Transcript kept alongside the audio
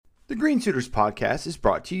The Green Suiters podcast is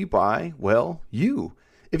brought to you by, well, you.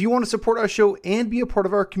 If you want to support our show and be a part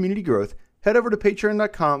of our community growth, head over to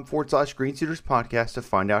patreon.com/Green Suiters podcast to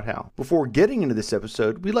find out how. Before getting into this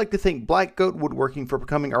episode, we'd like to thank Black Goat Woodworking for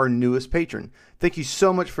becoming our newest patron. Thank you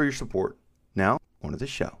so much for your support. Now, on to the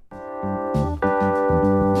show.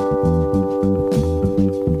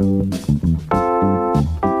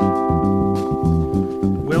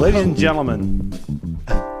 Ladies and gentlemen,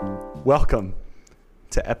 welcome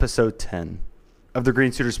to episode 10 of the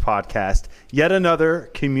Green Suiters podcast. Yet another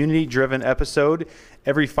community-driven episode.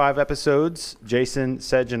 Every 5 episodes, Jason,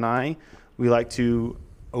 Sedge, and we like to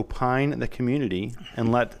opine the community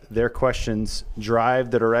and let their questions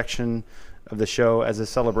drive the direction of the show as a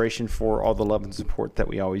celebration for all the love and support that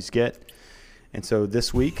we always get. And so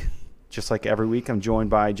this week, just like every week, I'm joined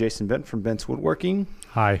by Jason Bent from Bent's Woodworking.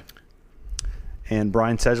 Hi. And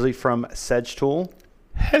Brian Sedgley from Sedge Tool.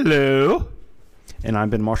 Hello. And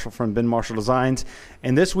I'm Ben Marshall from Ben Marshall Designs.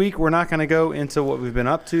 And this week, we're not going to go into what we've been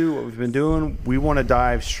up to, what we've been doing. We want to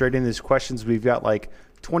dive straight into these questions. We've got like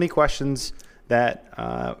 20 questions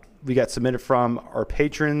that we got submitted from our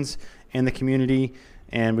patrons and the community,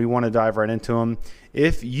 and we want to dive right into them.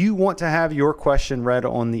 If you want to have your question read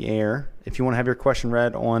on the air, if you want to have your question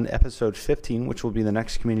read on episode 15, which will be the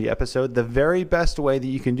next community episode, the very best way that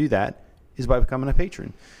you can do that is by becoming a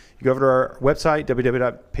patron. You go over to our website,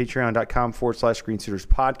 www.patreon.com/Green Suiters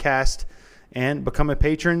podcast, and become a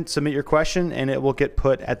patron, submit your question, and it will get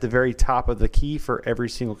put at the very top of the key for every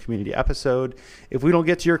single community episode. If we don't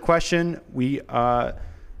get to your question, we can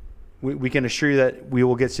assure you that we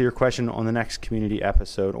will get to your question on the next community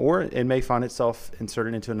episode, or it may find itself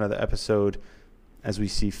inserted into another episode as we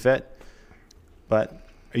see fit. But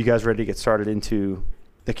are you guys ready to get started into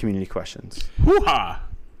the community questions? Hoo-ha!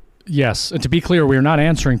 Yes, and to be clear, we are not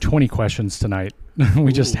answering 20 questions tonight.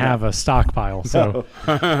 We just have a stockpile. So,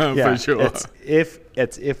 yeah, for sure, it's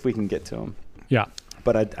if we can get to them. Yeah,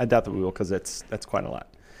 but I doubt that we will because that's quite a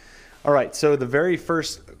lot. All right, so the very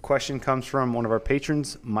first question comes from one of our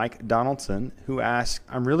patrons, Mike Donaldson, who asks,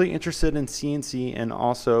 "I'm really interested in CNC, and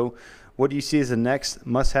also, what do you see as the next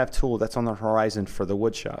must-have tool that's on the horizon for the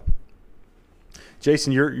wood shop?"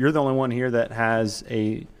 Jason, you're the only one here that has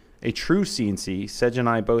a true CNC. Sedge and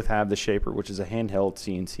I both have the Shaper, which is a handheld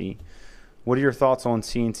CNC. What are your thoughts on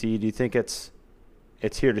CNC? Do you think it's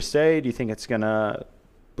here to stay? Do you think it's going to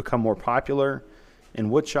become more popular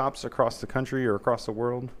in wood shops across the country or across the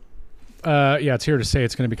world? Yeah, it's here to stay.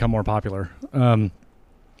 It's going to become more popular. I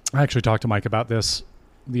actually talked to Mike about this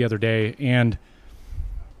the other day, and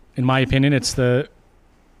in my opinion, it's the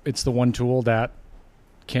one tool that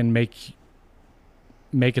can make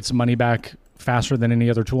its money back faster than any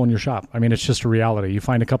other tool in your shop. I mean, it's just a reality. You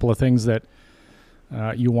find a couple of things that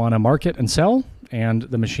you want to market and sell, and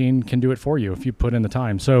the machine can do it for you if you put in the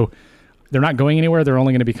time. So they're not going anywhere. They're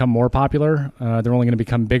only going to become more popular. They're only going to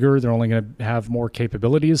become bigger. They're only going to have more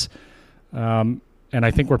capabilities. And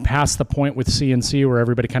I think we're past the point with CNC where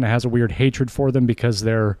everybody kind of has a weird hatred for them because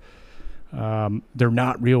they're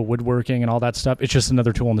not real woodworking and all that stuff. It's just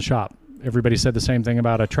another tool in the shop. Everybody said the same thing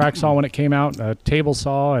about a track saw when it came out, a table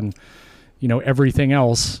saw, and everything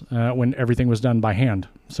else when everything was done by hand.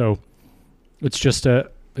 So it's just a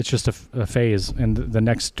phase, and the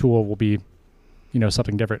next tool will be,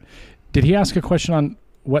 something different. Did he ask a question on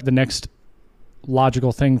what the next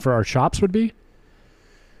logical thing for our shops would be?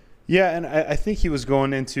 Yeah, and I think he was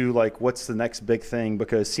going into like what's the next big thing,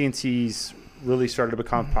 because CNCs really started to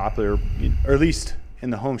become popular, or at least in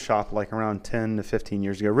the home shop, like around 10 to 15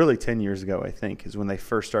 years ago. Really 10 years ago, I think, is when they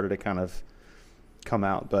first started to kind of come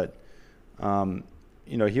out. But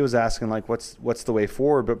he was asking like, what's the way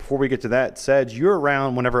forward? But before we get to that, Sedge, you're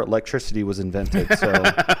around whenever electricity was invented. So,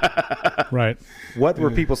 right. What were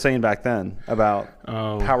people saying back then about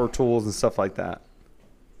power tools and stuff like that?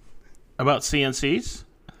 About CNCs?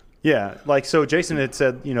 Yeah, like so. Jason had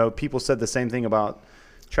said, people said the same thing about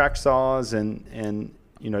track saws, and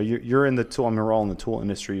you're in the tool. I mean, we're all in the tool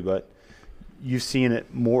industry, but you've seen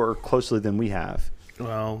it more closely than we have.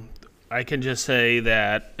 Well, I can just say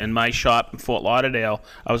that in my shop in Fort Lauderdale,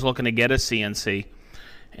 I was looking to get a CNC,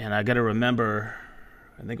 and I got to remember,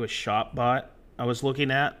 I think it was ShopBot I was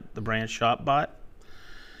looking at, the brand ShopBot.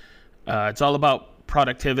 It's all about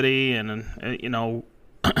productivity, and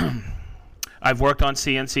I've worked on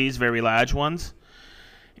CNCs, very large ones,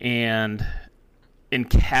 and in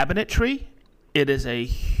cabinetry, it is a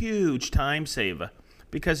huge time saver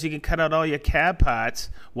because you can cut out all your cab parts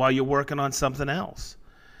while you're working on something else.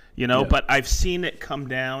 But I've seen it come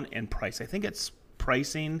down in price. I think it's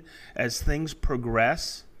pricing as things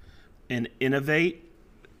progress and innovate.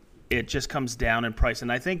 it just comes down in price.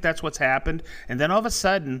 And I think that's what's happened. And then all of a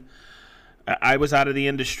sudden, I was out of the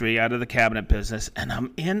industry, out of the cabinet business, and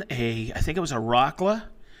I'm in I think it was a Rockler,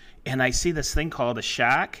 and I see this thing called a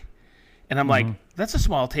Shark, and I'm like, that's a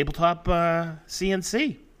small tabletop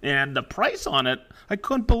CNC. And the price on it, I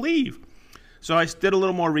couldn't believe. So I did a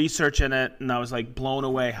little more research in it, and I was like blown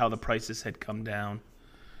away how the prices had come down.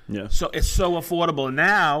 Yeah. So it's so affordable. And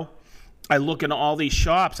now I look in all these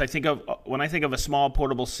shops. When I think of a small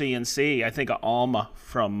portable CNC, I think of Alma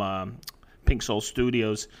from Pink Soul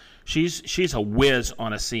Studios. She's a whiz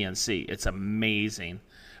on a CNC. It's amazing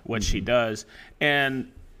what she does,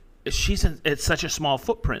 and it's such a small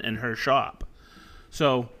footprint in her shop.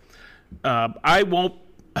 So I won't.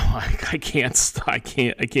 I can't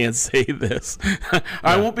say this.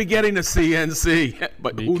 I won't be getting a CNC,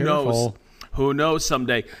 but who knows? Who knows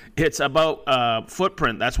someday? It's about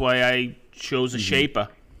footprint. That's why I chose a Shaper.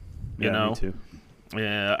 You know, me too.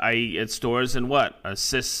 It stores in what? A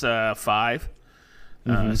Sys 5,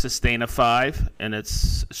 Sustaina 5, and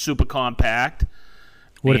it's super compact.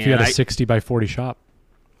 What if you had a 60 by 40 shop?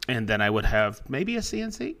 And then I would have maybe a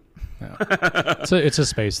CNC. Yeah. It's a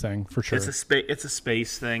space thing for sure. It's a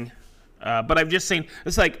space thing. But I've just seen,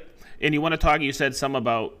 it's like, and you want to talk, you said some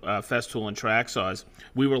about Festool and track saws.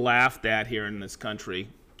 We were laughed at here in this country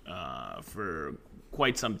for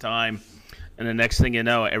quite some time. And the next thing you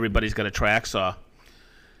know, everybody's got a track saw.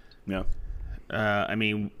 Yeah. I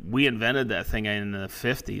mean, we invented that thing in the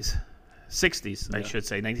 50s, 60s, I should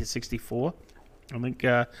say, 1964. I think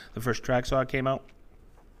the first track saw came out.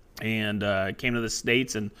 And it came to the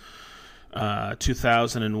States in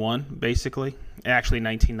 2001, basically. Actually,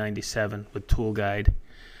 1997 with Tool Guide.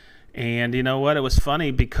 And you know what? It was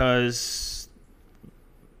funny because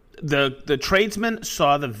the tradesmen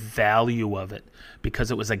saw the value of it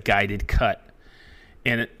because it was a guided cut.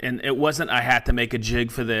 And it wasn't I had to make a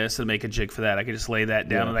jig for this and make a jig for that. I could just lay that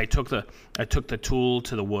down, and I took the tool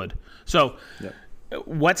to the wood. So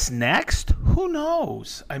what's next? Who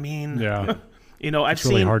knows? I mean, you know, it's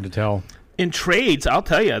really hard to tell. In trades, I'll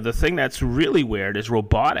tell you, the thing that's really weird is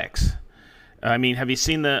robotics. I mean, have you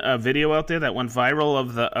seen the video out there that went viral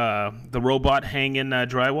of the robot hanging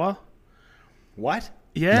drywall? What?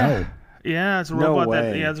 Yeah. No. Yeah, it's a No robot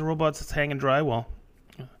way. it's a robot that's hanging drywall.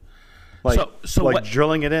 Like, so like what,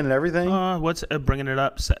 drilling it in and everything? what's bringing it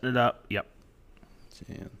up, setting it up? Yep.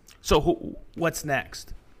 Damn. So what's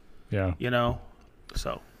next? Yeah. You know?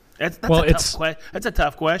 So that's a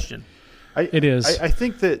tough question. It is. I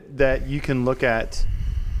think that you can look at,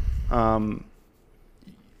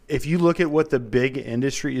 if you look at what the big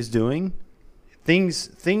industry is doing,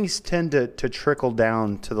 things tend to trickle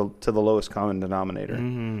down to the lowest common denominator.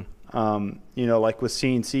 Mm-hmm. You know, like with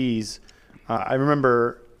CNCs, I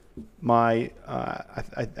remember I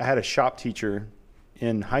had a shop teacher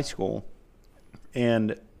in high school,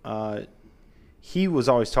 and he was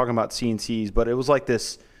always talking about CNCs, but it was like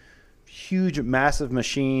this huge, massive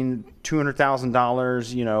machine,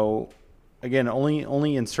 $200,000. You know, again,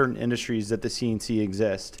 only in certain industries that the CNC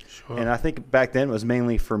exists. Sure. And I think back then it was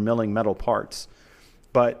mainly for milling metal parts.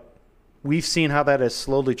 But we've seen how that has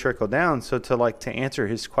slowly trickled down. So to answer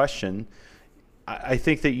his question, I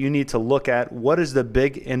think that you need to look at what is the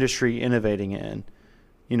big industry innovating in.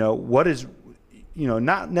 You know, what is, you know,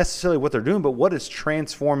 not necessarily what they're doing, but what is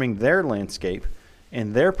transforming their landscape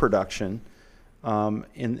and their production.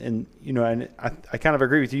 And you know, and I kind of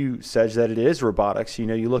agree with you, Sedge, that it is robotics. You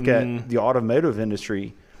know, you look at the automotive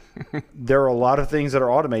industry, there are a lot of things that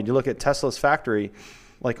are automated. You look at Tesla's factory,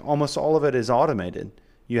 like almost all of it is automated.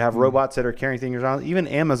 You have robots that are carrying things around. Even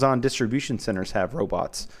Amazon distribution centers have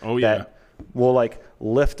robots that will like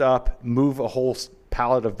lift up, move a whole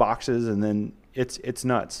pallet of boxes, and then it's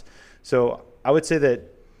nuts. So I would say that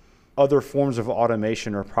other forms of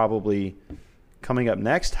automation are probably coming up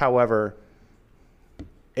next. However,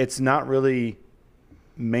 it's not really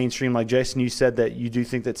mainstream. Like Jason, you said that you do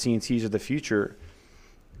think that CNCs are the future.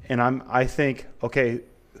 And I think, okay,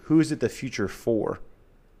 who is it the future for?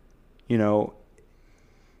 You know,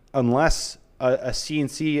 unless a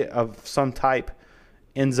CNC of some type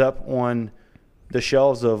ends up on the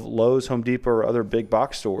shelves of Lowe's, Home Depot, or other big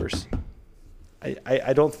box stores,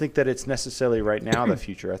 I don't think that it's necessarily right now the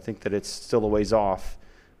future. I think that it's still a ways off,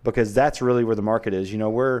 because that's really where the market is. You know,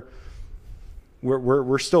 we're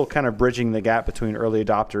still kind of bridging the gap between early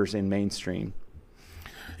adopters and mainstream.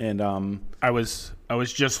 And I was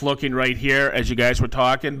just looking right here as you guys were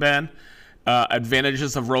talking, Ben.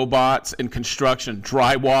 Advantages of robots in construction: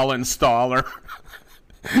 drywall installer.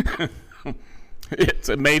 It's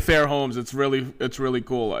at Mayfair Homes. It's really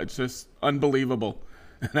cool. It's just unbelievable.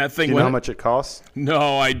 And that thing. Do you know how much it costs?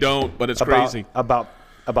 No, I don't. But it's crazy. About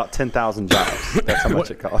about 10,000 jobs. That's how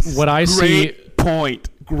much it costs. What I see,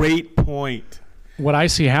 Great point. what I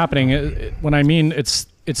see happening, when I mean it's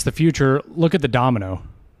the future. Look at the Domino.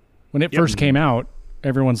 When it first came out,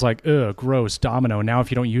 everyone's like, "Ugh, gross, Domino." Now, if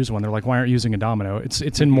you don't use one, they're like, "Why aren't you using a Domino?"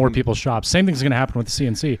 It's in more people's shops. Same thing's going to happen with the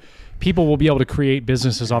CNC. People will be able to create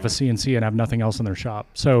businesses off of CNC and have nothing else in their shop.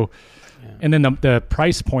 So, and then the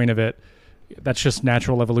price point of it, that's just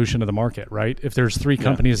natural evolution of the market, right? If there's 3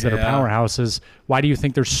 companies that are powerhouses, why do you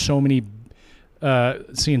think there's so many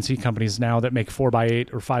CNC companies now that make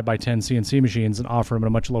 4x8 or 5x10 CNC machines and offer them at a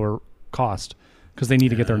much lower cost? Because they need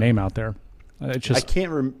to get their name out there. It's just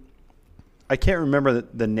I can't remember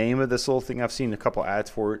the name of this little thing. I've seen a couple ads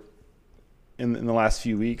for it in the last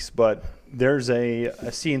few weeks, but there's a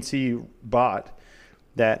CNC bot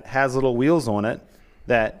that has little wheels on it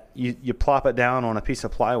that you plop it down on a piece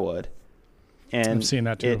of plywood, and I've seen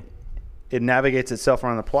that too. It navigates itself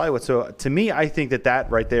around the plywood. So to me, I think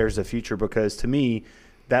that right there is the future, because to me,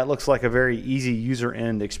 that looks like a very easy user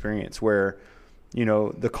end experience where, you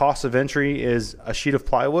know, the cost of entry is a sheet of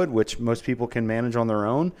plywood, which most people can manage on their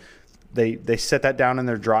own. They set that down in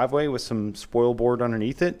their driveway with some spoil board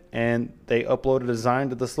underneath it, and they upload a design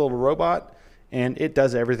to this little robot, and it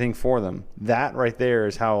does everything for them. That right there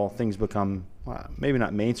is how things become, maybe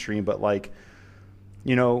not mainstream, but like,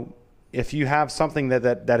 you know, if you have something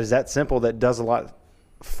that is that simple, that does a lot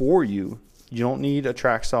for you, you don't need a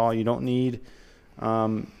track saw, you don't need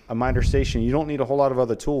a miter station, you don't need a whole lot of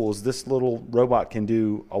other tools. This little robot can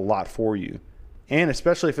do a lot for you. And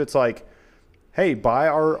especially if it's like, hey, buy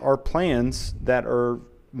our plans that are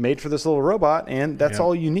made for this little robot, and that's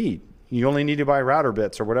all you need. You only need to buy router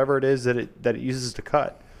bits or whatever it is that it uses to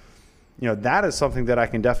cut. You know, that is something that I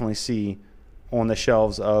can definitely see on the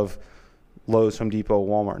shelves of Lowe's, Home Depot,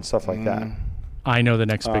 Walmart, and stuff like that. I know the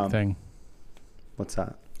next big thing. What's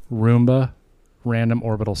that? Roomba random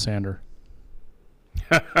orbital sander.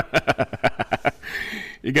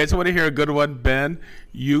 You guys want to hear a good one, Ben?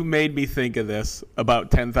 You made me think of this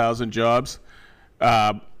about 10,000 jobs.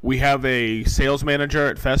 We have a sales manager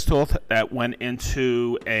at Festool that went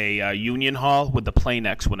into a union hall with the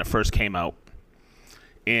Planex when it first came out.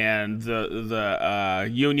 And the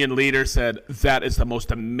union leader said, "That is the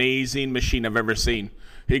most amazing machine I've ever seen."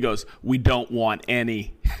 He goes, "We don't want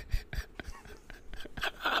any."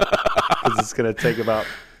 Because it's going to take about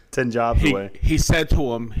 10 jobs away. He said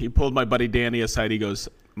to him, he pulled my buddy Danny aside. He goes,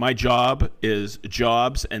 "My job is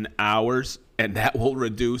jobs and hours, and that will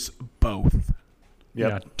reduce both."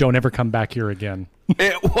 Yeah, don't ever come back here again.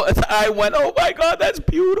 It was. I went, "Oh my God, that's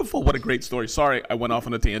beautiful! What a great story." Sorry, I went off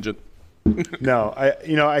on a tangent. No,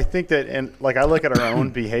 I think that, and like I look at our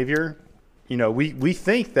own behavior, you know, we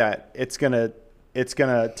think that it's gonna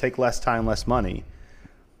take less time, less money,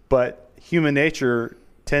 but human nature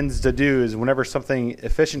tends to do is whenever something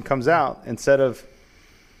efficient comes out, instead of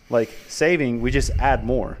like saving, we just add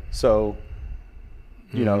more. So,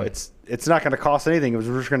 you know, it's not going to cost anything.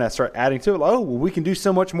 We're just going to start adding to it. Oh, well, we can do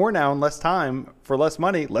so much more now in less time for less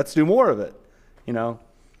money. Let's do more of it, you know?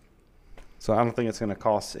 So I don't think it's going to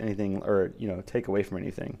cost anything or, you know, take away from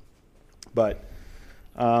anything. But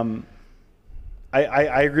I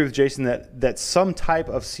agree with Jason that some type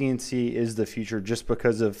of CNC is the future just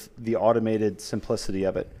because of the automated simplicity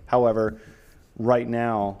of it. However, right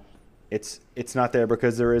now it's not there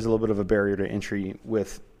because there is a little bit of a barrier to entry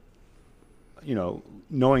with, you know,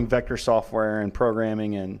 knowing vector software and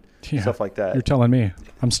programming and stuff like that. You're telling me.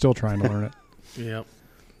 I'm still trying to learn it. Yep.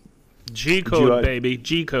 G-code, baby.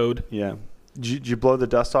 G-code. Yeah. Did you blow the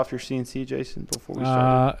dust off your CNC, Jason, before we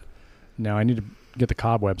started? No, I need to get the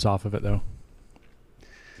cobwebs off of it, though.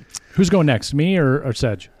 Who's going next, me or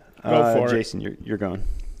Sedge? Go for it. Jason, you're going.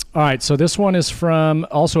 All right, so this one is from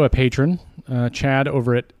also a patron, Chad,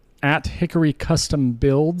 over at Hickory Custom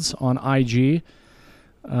Builds on IG.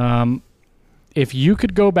 If you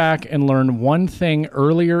could go back and learn one thing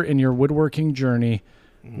earlier in your woodworking journey,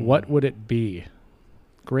 what would it be?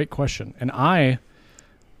 Great question. And I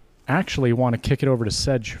actually want to kick it over to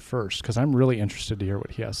Sedge first because I'm really interested to hear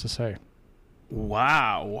what he has to say.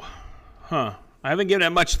 Wow. Huh. I haven't given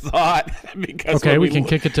it much thought. Because okay, we can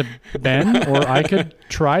kick it to Ben, or I could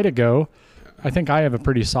try to go. I think I have a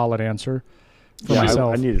pretty solid answer for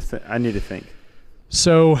myself. I need to think.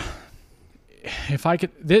 So if I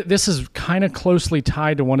could, this is kind of closely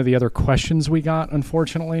tied to one of the other questions we got,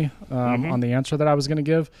 unfortunately, on the answer that I was going to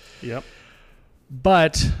give. Yep.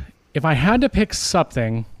 But if I had to pick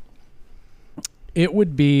something, it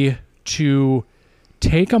would be to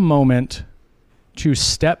take a moment to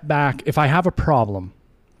step back. If I have a problem,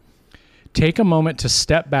 take a moment to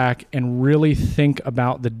step back and really think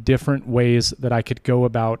about the different ways that I could go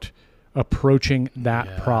about approaching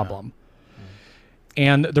that problem.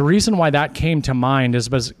 And the reason why that came to mind is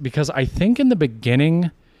because I think in the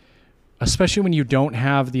beginning, especially when you don't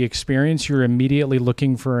have the experience, you're immediately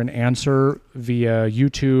looking for an answer via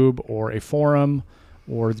YouTube or a forum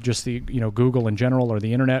or just the, Google in general or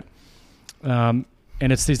the internet.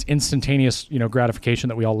 And it's this instantaneous, gratification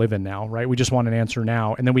that we all live in now, right? We just want an answer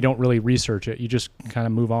now, and then we don't really research it. You just kind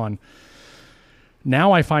of move on.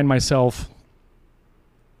 Now I find myself,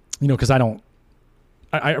 because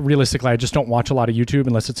I realistically, I just don't watch a lot of YouTube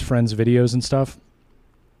unless it's friends' videos and stuff,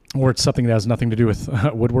 or it's something that has nothing to do with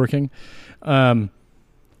woodworking.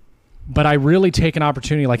 But I really take an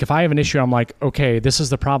opportunity, like if I have an issue, I'm like, okay, this is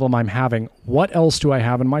the problem I'm having. What else do I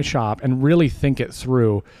have in my shop? And really think it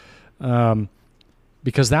through.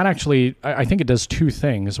 Because that actually, I think it does two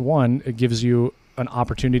things. One, it gives you an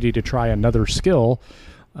opportunity to try another skill.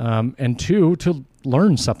 And two, to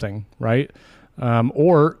learn something, right?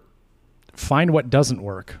 Or find what doesn't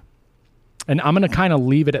work. And I'm going to kind of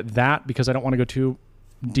leave it at that because I don't want to go too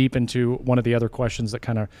deep into one of the other questions that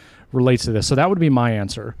kind of relates to this. So that would be my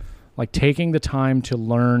answer. Like taking the time to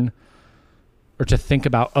learn or to think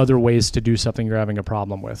about other ways to do something you're having a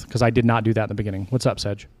problem with. Because I did not do that in the beginning. What's up,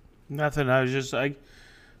 Sedge? Nothing. I was just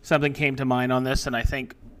something came to mind on this, and I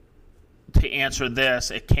think to answer this,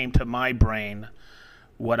 it came to my brain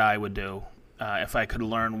what I would do if I could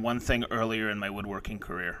learn one thing earlier in my woodworking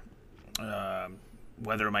career,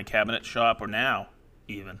 whether in my cabinet shop or now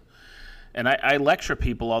even. And I lecture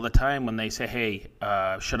people all the time when they say, hey,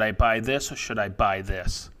 should I buy this or should I buy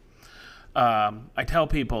this? I tell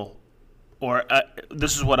people,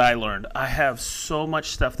 this is what I learned. I have so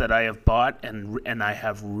much stuff that I have bought and I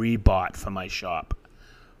have rebought for my shop.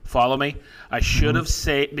 Follow me? I should have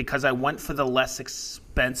saved, because I went for the less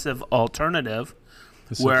expensive alternative,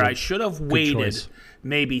 where I should have waited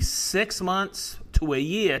maybe 6 months to a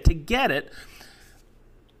year to get it.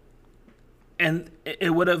 And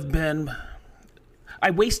it would have been,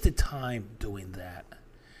 I wasted time doing that.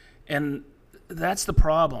 And that's the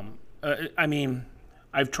problem.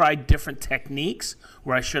 I've tried different techniques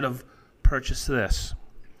where I should have purchased this.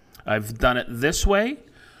 I've done it this way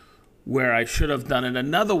where I should have done it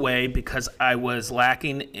another way because I was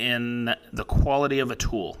lacking in the quality of a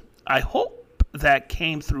tool. I hope that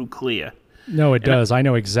came through clear. No, it does. I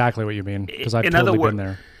know exactly what you mean because I've totally been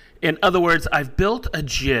there. In other words, I've built a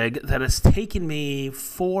jig that has taken me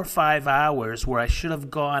 4 or 5 hours where I should have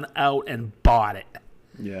gone out and bought it.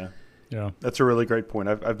 Yeah. That's a really great point.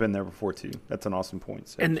 I've been there before too. That's an awesome point.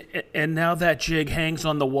 So. And now that jig hangs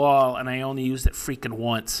on the wall and I only used it freaking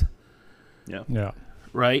once. Yeah.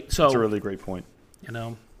 Right? So that's a really great point.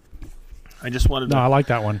 I just wanted to. No, I like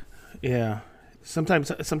that one. Yeah.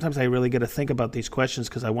 Sometimes I really get to think about these questions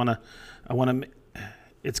because I want to.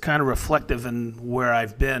 It's kind of reflective in where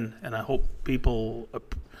I've been, and I hope people,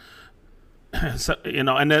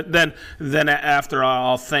 and then after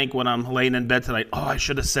I'll think when I'm laying in bed tonight, I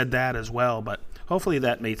should have said that as well. But hopefully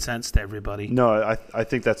that made sense to everybody. No, I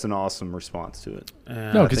think that's an awesome response to it.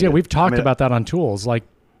 No, because we've talked about that on tools. Like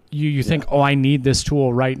you think, I need this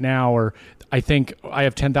tool right now, or I think I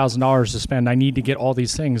have $10,000 to spend. I need to get all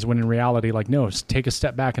these things. When in reality, like, no, take a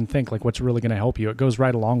step back and think, like, what's really going to help you? It goes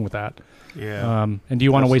right along with that. Yeah. And do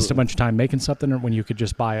you want to waste a bunch of time making something, or when you could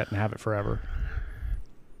just buy it and have it forever?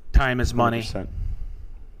 Time is money. 100%.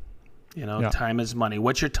 Time is money.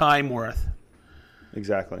 What's your time worth?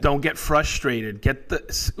 Exactly. Don't get frustrated.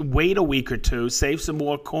 Wait a week or two, save some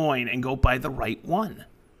more coin, and go buy the right one.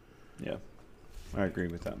 Yeah, I agree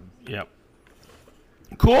with that. Yep.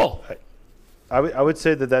 Cool. I would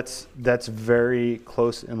say that's very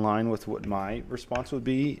close in line with what my response would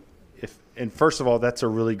be. And first of all, that's a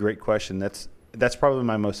really great question. That's probably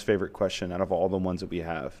my most favorite question out of all the ones that we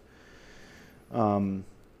have.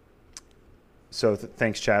 So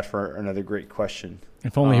thanks, Chad, for another great question.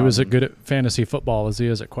 If only he was as good at fantasy football as he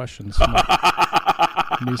is at questions.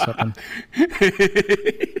 Knew something.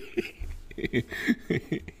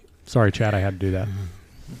 Sorry, Chad, I had to do that.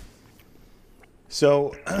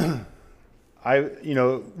 So,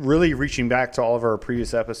 really reaching back to all of our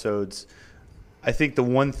previous episodes, I think the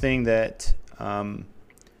one thing that,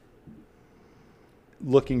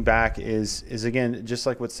 looking back is again, just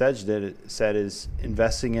like what Sedge said, is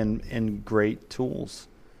investing in great tools.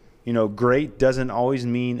 Great doesn't always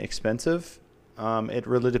mean expensive. It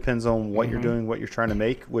really depends on what you're doing, what you're trying to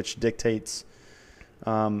make, which dictates,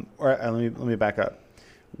 let me back up.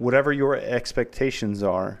 Whatever your expectations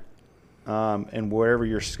are, and wherever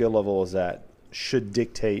your skill level is at, should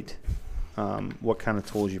dictate what kind of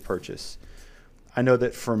tools you purchase. I know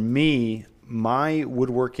that for me, my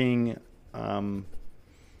woodworking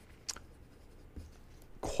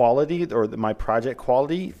quality or my project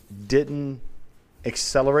quality didn't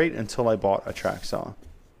accelerate until I bought a track saw.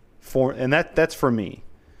 And that's for me.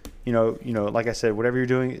 You know, like I said, whatever you're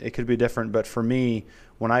doing, it could be different. But for me,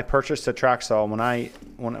 when I purchased a track saw, when I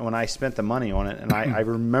spent the money on it, and I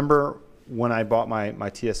remember when I bought my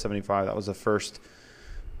TS75, that was the first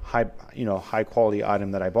high quality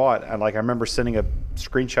item that I bought. I remember sending a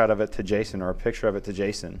screenshot of it to Jason, or a picture of it to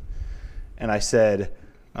Jason, and I said,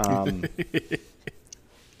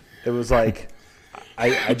 it was like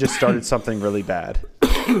I just started something really bad.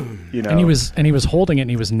 You know, and he was holding it,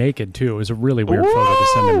 and he was naked too. It was a really weird photo to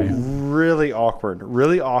send to me. Really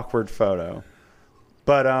awkward photo.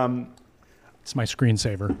 But it's my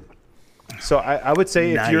screensaver. So I would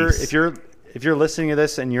say Nice. if you're listening to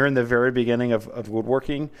this and you're in the very beginning of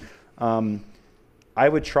woodworking, I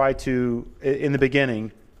would try to, in the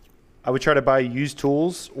beginning, I would try to buy used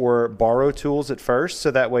tools or borrow tools at first, so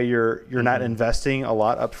that way you're not investing a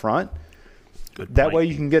lot up front. Good That point. way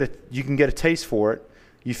you can get a taste for it.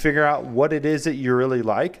 You figure out what it is that you really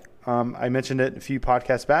like. I mentioned it a few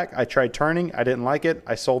podcasts back. I tried turning. I didn't like it.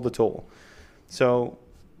 I sold the tool. So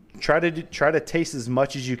try to taste as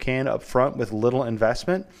much as you can up front with little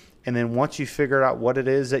investment. And then once you figure out what it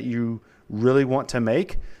is that you really want to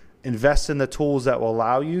make, invest in the tools that will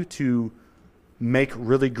allow you to make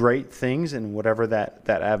really great things in whatever that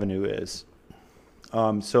avenue is.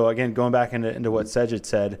 So again, going back into what Sedge had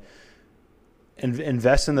said,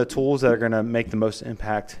 invest in the tools that are going to make the most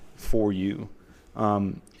impact for you.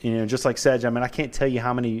 Just like Sedge, I can't tell you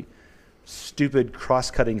how many stupid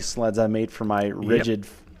cross-cutting sleds I made for my rigid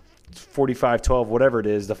 4512, whatever it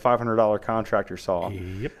is, the $500 contractor saw.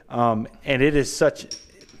 Yep. And it is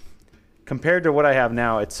compared to what I have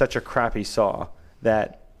now, it's such a crappy saw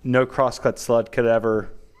that no cross-cut sled could ever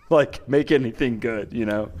make anything good, you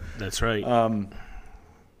know? That's right.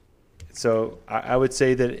 So I would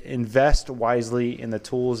say that invest wisely in the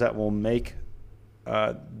tools that will make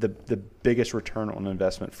the biggest return on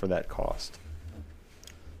investment for that cost.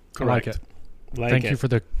 I like it. Thank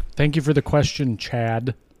Thank you for the question,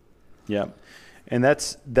 Chad. Yeah, and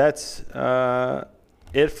that's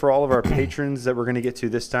it for all of our patrons that we're going to get to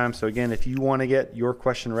this time. So again, if you want to get your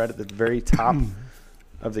question read at the very top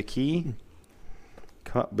of the key,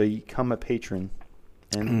 become a patron,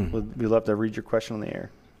 and we'd love to read your question on the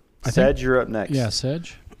air. Sedge, you're up next. Yeah,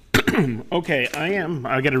 Sedge. Okay,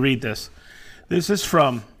 I got to read this. This is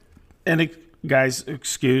from, and guys,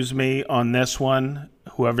 excuse me on this one,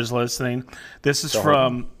 whoever's listening. This is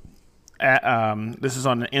from, this is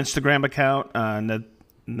on an Instagram account,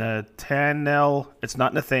 Nathaniel. It's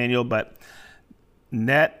not Nathaniel, but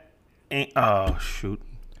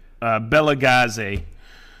Belagazi.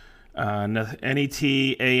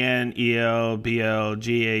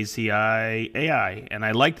 NETANELBLGAZIAI. And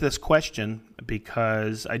I liked this question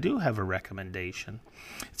because I do have a recommendation.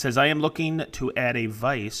 It says, I am looking to add a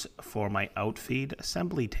vise for my outfeed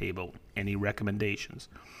assembly table. Any recommendations?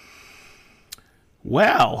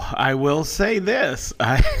 Well, I will say this.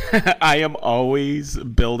 I am always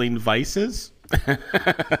building vices.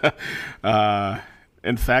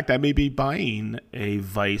 In fact, I may be buying a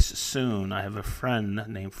vise soon. I have a friend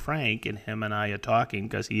named Frank, and him and I are talking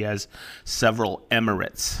because he has several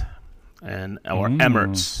Emirates or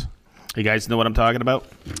Emirates. You guys know what I'm talking about?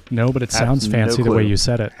 No, but it sounds fancy the way you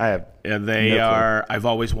said it. I have. They are. I've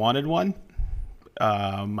always wanted one.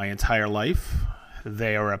 My entire life.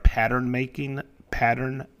 They are a pattern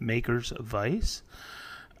maker's vise,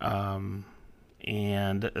 and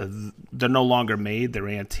they're no longer made. They're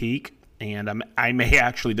antique. And I may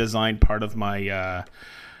actually design part of my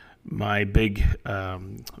my big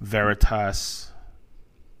Veritas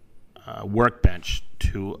workbench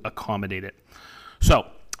to accommodate it. So,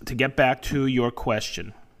 to get back to your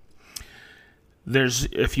question,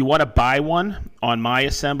 if you want to buy one on my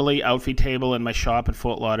assembly outfeed table in my shop in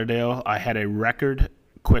Fort Lauderdale, I had a record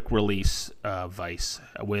quick release vise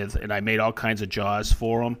and I made all kinds of jaws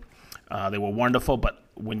for them. They were wonderful, but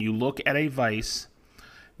when you look at a vise,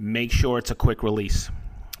 make sure it's a quick release,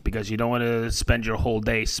 because you don't want to spend your whole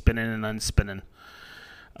day spinning and unspinning.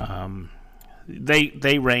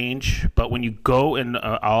 They range, but when you go and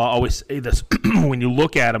I'll always say this, when you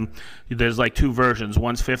look at them, there's like two versions.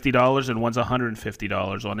 One's $50 and one's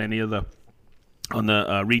 $150 on any of the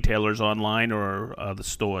retailers online or the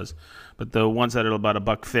stores. But the ones that are about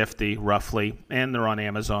 $150 roughly, and they're on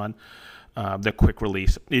Amazon. They're quick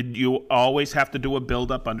release. You always have to do a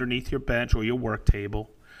build up underneath your bench or your work table.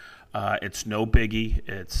 It's no biggie.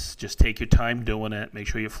 It's just take your time doing it. Make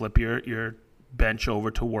sure you flip your bench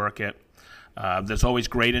over to work it. There's always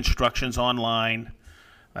great instructions online.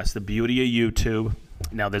 That's the beauty of YouTube.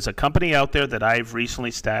 Now, there's a company out there that I've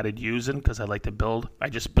recently started using because I like to build. I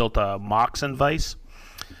just built a Moxon vise.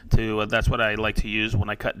 That's what I like to use when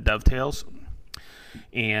I cut dovetails.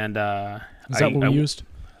 And Is that what we used?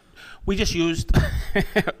 We just used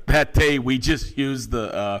that day. We just used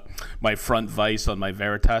the my front vise on my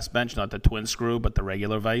Veritas bench, not the twin screw, but the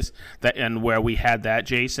regular vise. And where we had that,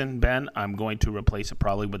 Jason, Ben, I'm going to replace it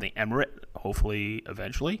probably with the Emirate, hopefully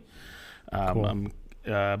eventually. Cool.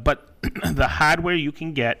 But the hardware you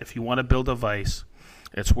can get if you want to build a vise,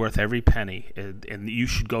 it's worth every penny. And you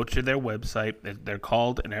should go to their website. They're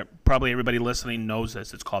called, and probably everybody listening knows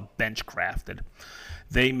this, it's called Benchcrafted.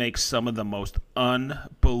 They make some of the most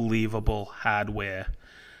unbelievable hardware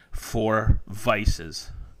for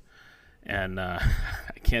vices. And I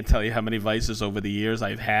can't tell you how many vices over the years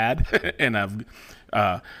I've had and I've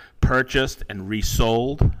purchased and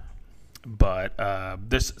resold. But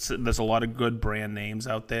there's a lot of good brand names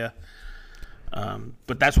out there.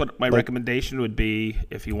 But that's what my recommendation would be.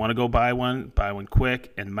 If you want to go buy one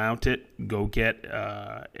quick and mount it. Go get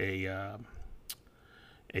a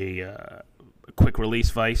quick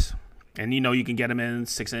release vise, and you can get them in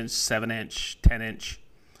 6-inch, 7-inch, 10-inch.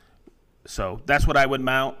 So that's what I would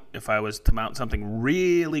mount if I was to mount something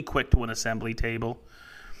really quick to an assembly table.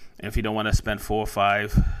 And if you don't want to spend $4,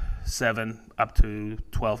 $5, $7, up to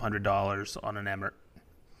 $1,200 on an Emirate.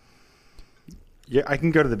 Yeah, I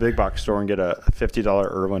can go to the big box store and get a $50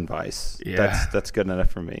 Irwin vise. Yeah. That's good enough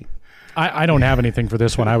for me. I don't have anything for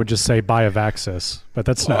this one. I would just say buy a Vaxis, but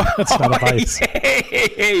that's not a vice.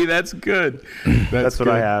 Hey, that's good. That's what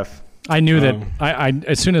I have. I knew that. I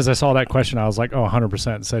as soon as I saw that question, I was like, oh,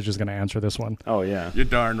 100% Sedge is going to answer this one. Oh, yeah. You're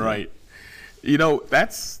darn right.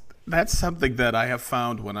 That's something that I have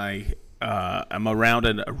found when I am around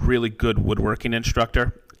a really good woodworking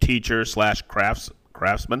instructor, teacher /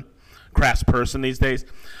 craftsperson these days.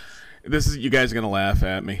 You guys are going to laugh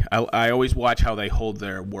at me. I always watch how they hold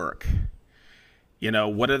their work.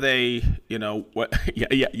 What are they, what?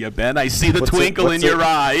 Yeah, Ben, I see the twinkle in your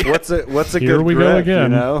eye. What's a Here good we grip, go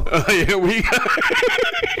again. Here we go.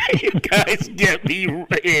 You guys get me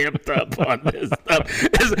amped up on this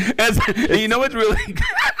stuff. You know what's really...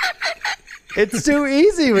 It's too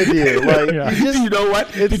easy with you. Like, Yeah. You know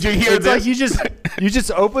what? Did you hear it's this? like you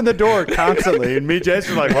just open the door constantly, and me,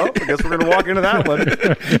 Jason, are like, well, I guess we're gonna walk into that one.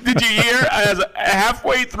 Did you hear? As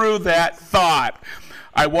halfway through that thought,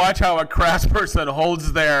 I watch how a craftsperson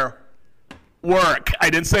holds their work. I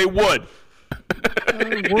didn't say wood.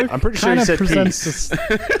 I'm pretty sure you said peace.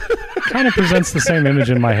 Kind of presents the same image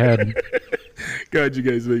in my head. God, you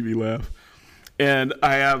guys make me laugh. And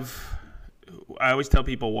I always tell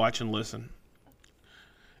people, watch and listen.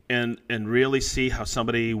 And really see how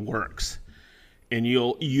somebody works. And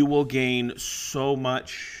you will gain so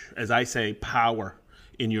much, as I say, power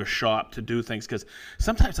in your shop to do things. Because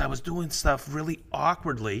sometimes I was doing stuff really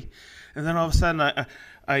awkwardly, and then all of a sudden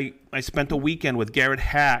I spent a weekend with Garrett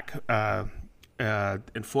Hack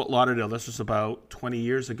in Fort Lauderdale. This was about 20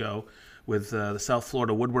 years ago with the South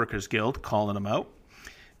Florida Woodworkers Guild, calling them out.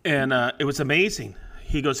 And it was amazing.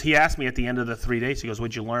 He asked me at the end of the 3 days, he goes,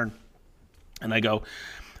 what'd you learn? And I go,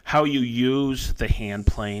 how you use the hand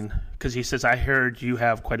plane. Because he says, I heard you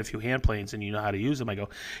have quite a few hand planes and you know how to use them. I go,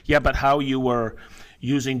 yeah, but how you were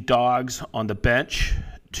using dogs on the bench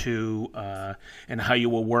and how you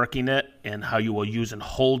were working it and how you were using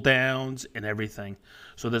hold downs and everything.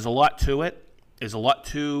 So there's a lot to it. There's a lot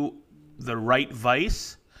to the right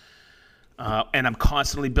vise. And I'm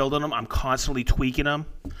constantly building them. I'm constantly tweaking them.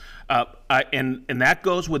 And that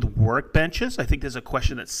goes with workbenches. I think there's a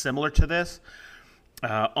question that's similar to this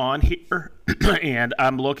on here. And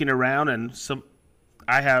I'm looking around, and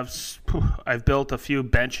I've built a few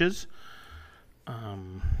benches.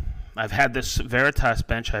 I've had this Veritas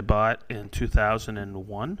bench I bought in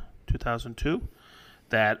 2001, 2002,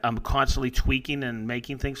 that I'm constantly tweaking and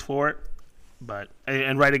making things for it.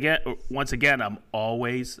 Once again, I'm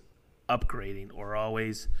always upgrading or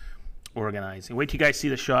always organizing. Wait till you guys see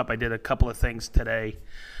the shop. I did a couple of things today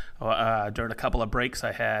during a couple of breaks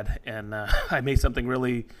I had, and I made something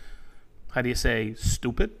really, how do you say,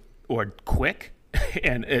 stupid or quick,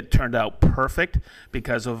 and it turned out perfect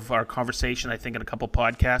because of our conversation, I think, in a couple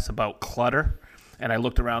podcasts about clutter. And I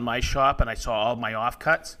looked around my shop and I saw all my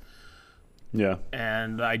offcuts. Yeah.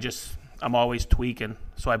 And I'm always tweaking.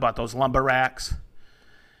 So I bought those lumber racks.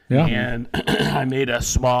 Yeah. And I made a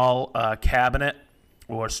small cabinet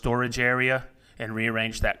or storage area and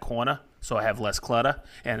rearranged that corner so I have less clutter.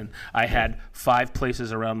 And I had 5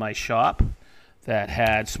 places around my shop that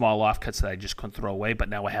had small offcuts that I just couldn't throw away, but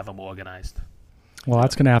now I have them organized. Well,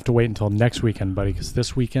 that's going to have to wait until next weekend, buddy, because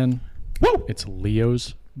this weekend, it's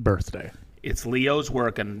Leo's birthday. It's Leo's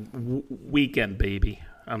working weekend, baby.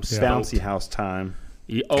 I'm stoked. Bouncy house time.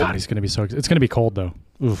 God, he's going to be so. It's going to be cold though.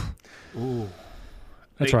 Oof. Ooh.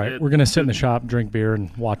 That's right. We're going to sit in the shop, drink beer,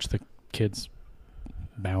 and watch the kids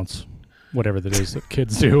bounce, whatever that is that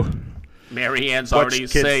kids do. Mary Ann's already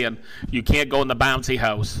saying you can't go in the bouncy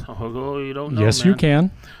house. Oh, you don't know. Yes, man. You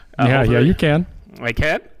can. Yeah, you can. I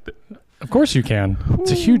can. Of course you can.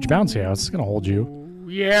 It's a huge bouncy house. It's going to hold you.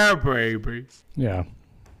 Yeah, baby. Yeah.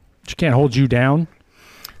 But you can't hold you down.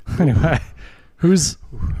 Anyway,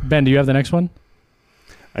 Ben, do you have the next one?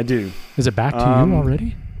 I do. Is it back to you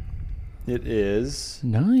already? It is.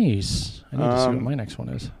 Nice. I need to see what my next one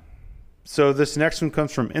is. So this next one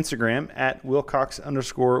comes from Instagram at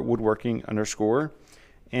Wilcox_woodworking_.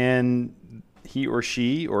 And he or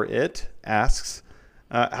she or it asks,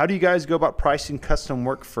 how do you guys go about pricing custom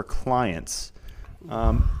work for clients?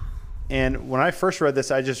 And when I first read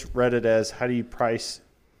this, I just read it as how do you price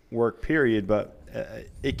work, period. But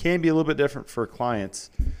it can be a little bit different for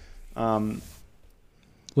clients.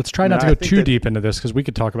 Let's try not to go too deep into this because we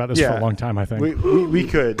could talk about this for a long time, I think. We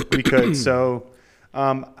could. So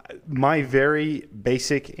my very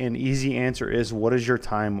basic and easy answer is, what is your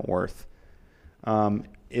time worth?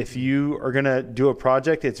 If you are going to do a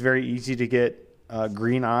project, it's very easy to get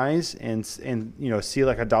green eyes and see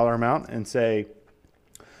like a dollar amount and say,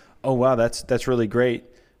 oh, wow, that's really great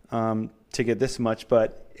to get this much.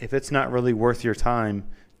 But if it's not really worth your time,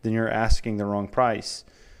 then you're asking the wrong price.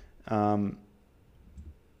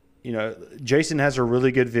 Jason has a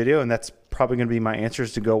really good video, and that's probably going to be my answer,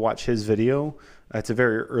 is to go watch his video. It's a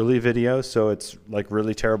very early video, so it's like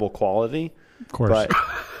really terrible quality. Of course, but,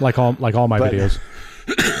 like all my videos.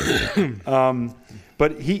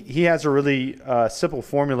 But he has a really simple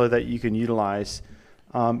formula that you can utilize.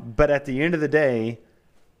 But at the end of the day,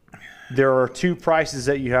 there are two prices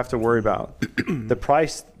that you have to worry about: the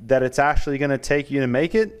price that it's actually going to take you to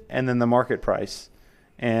make it, and then the market price.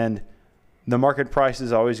 And the market price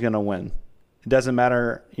is always going to win. It doesn't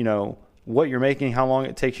matter, what you're making, how long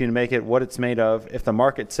it takes you to make it, what it's made of. If the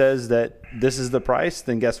market says that this is the price,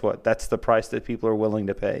 then guess what? That's the price that people are willing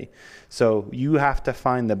to pay. So you have to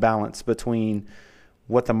find the balance between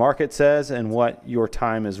what the market says and what your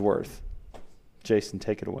time is worth. Jason,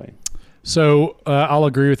 take it away. So I'll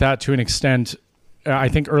agree with that to an extent. I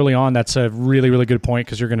think early on that's a really, really good point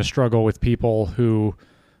because you're going to struggle with people who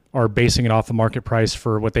are basing it off the market price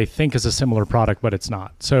for what they think is a similar product, but it's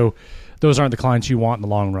not. So those aren't the clients you want in the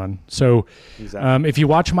long run. So exactly. If you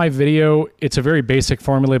watch my video, it's a very basic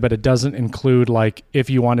formula, but it doesn't include like if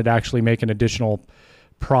you wanted to actually make an additional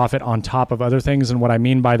profit on top of other things. And what I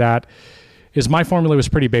mean by that is my formula was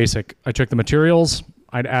pretty basic. I took the materials,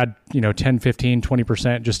 I'd add 10, 15,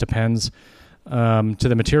 20%, just depends, to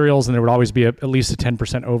the materials, and there would always be at least a 10%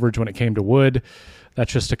 overage when it came to wood.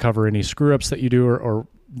 That's just to cover any screw-ups that you do or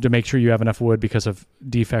to make sure you have enough wood because of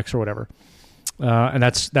defects or whatever. And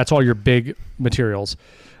that's all your big materials.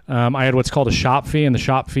 I had what's called a shop fee, and the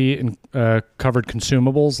shop fee covered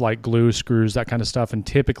consumables like glue, screws, that kind of stuff. And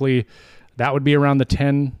typically that would be around the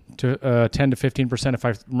 10 to 15%. If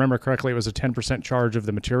I remember correctly, it was a 10% charge of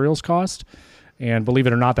the materials cost. And believe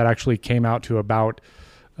it or not, that actually came out to about,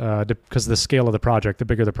 because of the scale of the project, the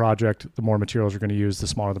bigger the project, the more materials you're going to use, the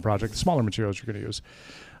smaller the project, the smaller materials you're going to use.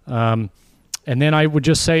 And then I would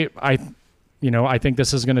just say, I think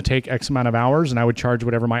this is going to take X amount of hours, and I would charge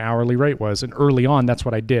whatever my hourly rate was. And early on, that's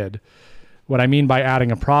what I did. What I mean by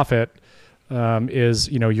adding a profit is,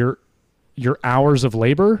 your hours of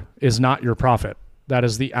labor is not your profit. That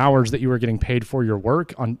is the hours that you are getting paid for your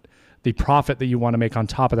work. On the profit that you want to make on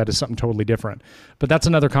top of that is something totally different. But that's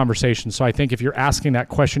another conversation. So I think if you're asking that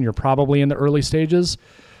question, you're probably in the early stages.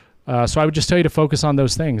 So I would just tell you to focus on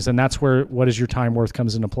those things, and that's where what is your time worth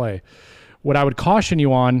comes into play. What I would caution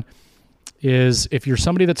you on is if you're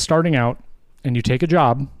somebody that's starting out and you take a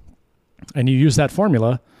job and you use that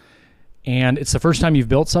formula and it's the first time you've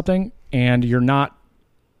built something and you're not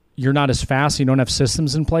as fast, you don't have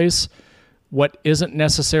systems in place, what isn't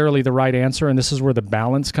necessarily the right answer, and this is where the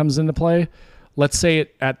balance comes into play. Let's say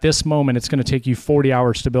at this moment it's going to take you 40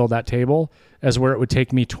 hours to build that table as where it would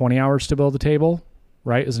take me 20 hours to build the table,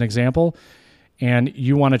 right, as an example. And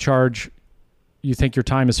you want to charge, you think your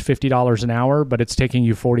time is $50 an hour, but it's taking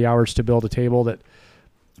you 40 hours to build a table that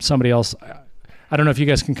somebody else, I don't know if you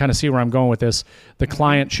guys can kind of see where I'm going with this. The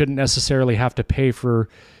client shouldn't necessarily have to pay for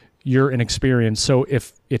your inexperience. So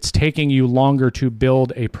if it's taking you longer to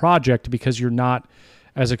build a project because you're not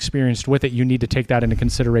as experienced with it, you need to take that into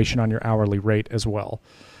consideration on your hourly rate as well.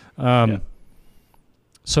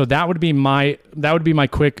 So that would be my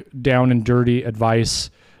quick down and dirty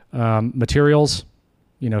advice. Materials,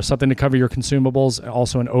 something to cover your consumables,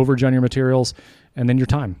 also an overage on your materials, and then your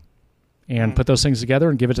time. And put those things together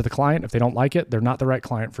and give it to the client. If they don't like it, they're not the right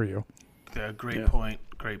client for you. Yeah, great point.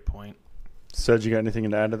 Great point. Sedge, you got anything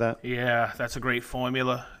to add to that? Yeah, that's a great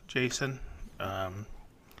formula, Jason. I'm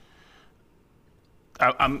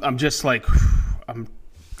just like, I'm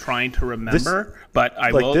trying to remember, but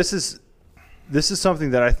I will. This is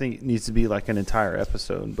something that I think needs to be like an entire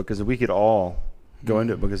episode, because we could all go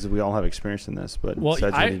into it because we all have experience in this. But well,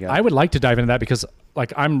 Sedge, I would like to dive into that, because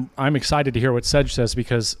like I'm excited to hear what Sedge says,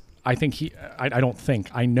 because I think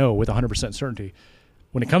I know with 100% certainty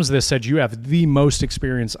when it comes to this, Sedge, you have the most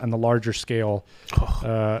experience on the larger scale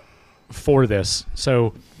for this.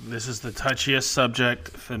 So this is the touchiest subject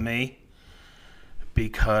for me,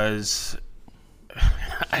 because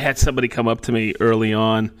I had somebody come up to me early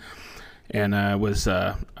on, and I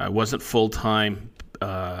wasn't full time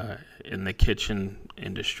in the kitchen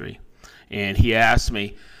industry, and he asked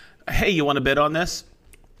me, "Hey, you want to bid on this?"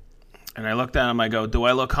 And I looked at him. I go, "Do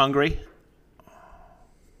I look hungry?"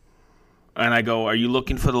 And I go, "Are you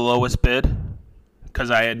looking for the lowest bid?"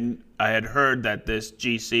 Because I had heard that this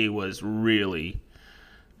GC was really,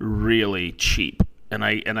 really cheap. And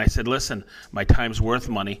I said, "Listen, my time's worth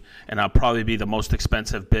money, and I'll probably be the most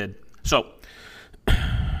expensive bid." So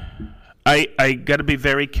I got to be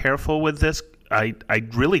very careful with this. I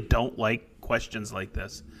really don't like questions like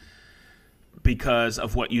this because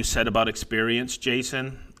of what you said about experience,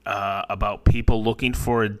 Jason, about people looking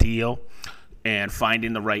for a deal and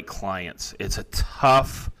finding the right clients. It's a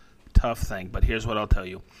tough thing, but here's what I'll tell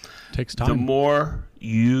you. It takes time. The more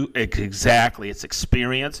it's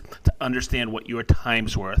experience to understand what your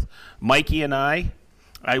time's worth. Mikey and I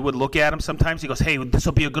would look at him sometimes. He goes, "Hey, this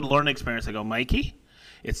will be a good learning experience." I go, "Mikey,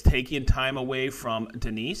 it's taking time away from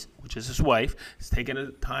Denise, which is his wife. It's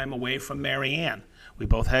taking time away from Marianne. We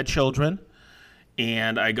both had children."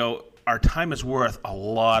 And I go, "Our time is worth a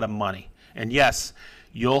lot of money." And yes,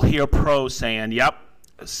 you'll hear pros saying, "Yep,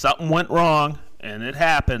 something went wrong, and it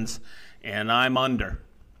happens, and I'm under.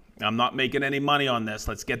 I'm not making any money on this.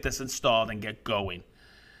 Let's get this installed and get going."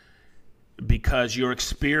 Because your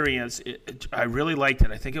experience, I really liked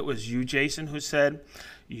it. I think it was you, Jason, who said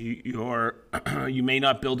you may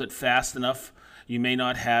not build it fast enough. You may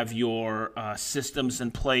not have your systems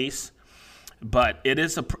in place, but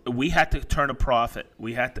we had to turn a profit.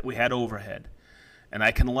 We had overhead, and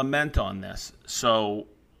I can lament on this. So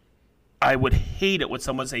I would hate it when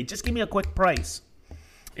someone say, "Just give me a quick price."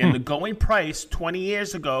 And the going price 20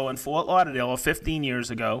 years ago in Fort Lauderdale, or 15 years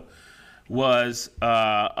ago, was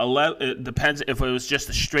it depends if it was just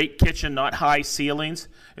a straight kitchen, not high ceilings.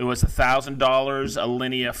 It was $1,000 a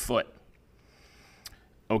linear foot.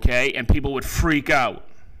 Okay, and people would freak out.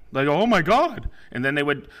 They go, "Oh my God!" And then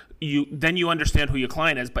you understand who your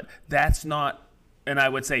client is, but that's not. And I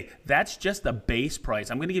would say that's just the base price.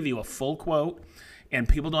 I'm going to give you a full quote. And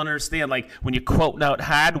people don't understand, like, when you're quoting out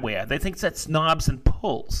hardware, they think that's knobs and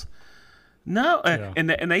pulls. No, Yeah. and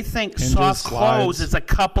they think Hinges, soft close slides. is a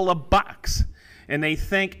couple of bucks. And they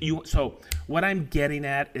think so what I'm getting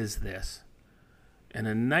at is this. In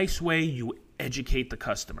a nice way, you educate the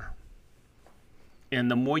customer. And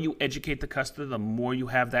the more you educate the customer, the more you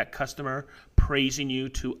have that customer praising you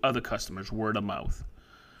to other customers, word of mouth.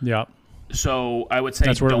 Yeah. So I would say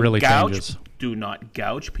That's where it don't really gouge. changes. Do not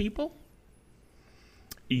gouge people.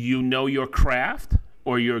 You know your craft,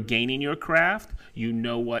 or you're gaining your craft. You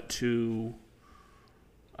know what to.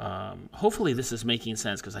 Hopefully, this is making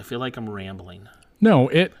sense, because I feel like I'm rambling. No,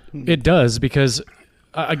 it does, because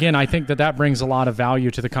again, I think that brings a lot of value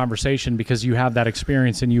to the conversation, because you have that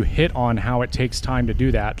experience and you hit on how it takes time to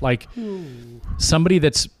do that. Like somebody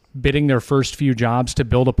that's bidding their first few jobs to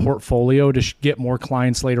build a portfolio to get more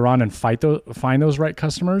clients later on and find those right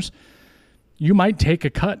customers, you might take a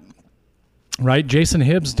cut. Right, Jason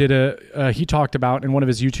Hibbs he talked about in one of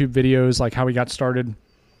his YouTube videos like how he got started,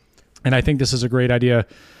 and I think this is a great idea.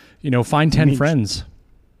 Find 10 friends.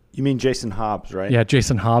 You mean Jason Hobbs, right? Yeah,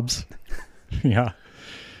 Jason Hobbs. Yeah,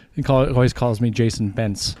 always calls me Jason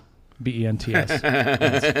Bentz, B-E-N-T-S.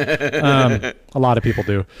 A lot of people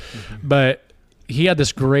do, but he had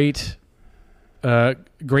this great thing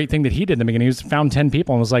that he did in the beginning. He found 10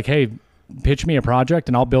 people and was like, "Hey, pitch me a project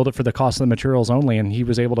and I'll build it for the cost of the materials only." And he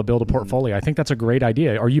was able to build a portfolio. I think that's a great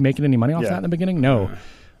idea. Are you making any money off that in the beginning? No.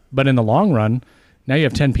 But in the long run, now you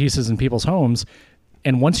have 10 pieces in people's homes.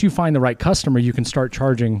 And once you find the right customer, you can start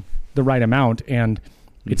charging the right amount, and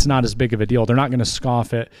it's not as big of a deal. They're not going to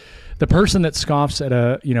scoff at the person that scoffs at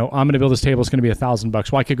I'm going to build this table. It's going to be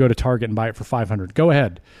 $1,000. Well, I could go to Target and buy it for $500. Go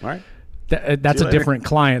ahead. All right. That's a different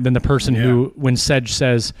client than the person who, when Sedge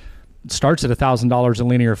says, starts at $1,000 a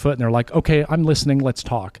linear foot, and they're like, okay, I'm listening, let's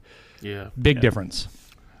talk. Yeah. Big difference.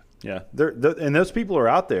 Yeah, and those people are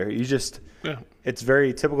out there. You just, it's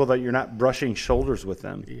very typical that you're not brushing shoulders with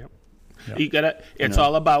them. Yep. You gotta. It's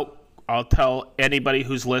all about. I'll tell anybody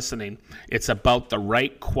who's listening. It's about the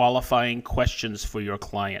right qualifying questions for your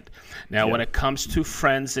client. Now, when it comes to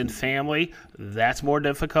friends and family, that's more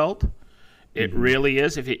difficult. It really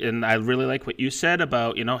is. And I really like what you said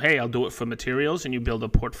about, hey, I'll do it for materials, and you build a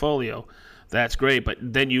portfolio. That's great, but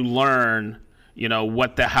then you learn,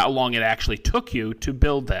 how long it actually took you to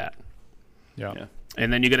build that. Yeah.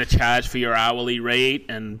 And then you're going to charge for your hourly rate.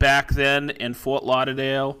 And back then in Fort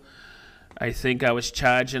Lauderdale, I think I was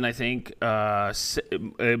charging, and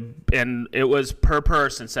it was per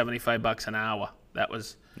person, $75 an hour. That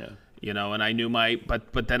was, and I knew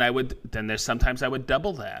but then there's sometimes I would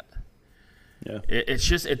double that. Yeah.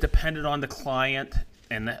 It depended on the client,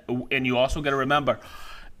 and you also got to remember,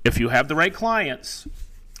 if you have the right clients,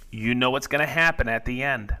 you know what's going to happen at the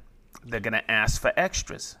end. They're going to ask for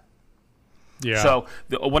extras. Yeah. So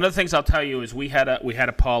one of the things I'll tell you is we had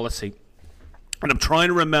a policy, and I'm trying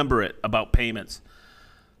to remember it about payments.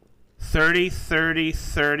 30, 30,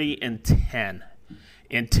 30, and 10.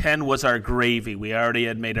 And 10 was our gravy. We already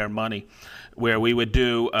had made our money, where we would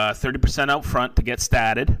do 30% out front to get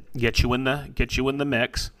started, get you in the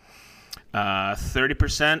mix.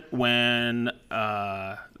 30% when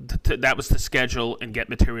that was to schedule and get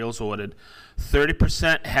materials ordered.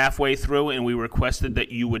 30% halfway through, and we requested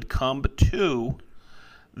that you would come to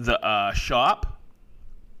the shop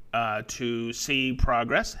to see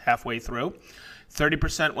progress halfway through.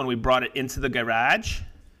 30% when we brought it into the garage.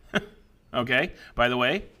 Okay, by the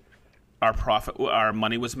way, our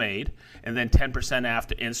money was made, and then 10%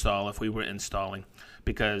 after install if we were installing,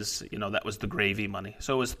 because that was the gravy money.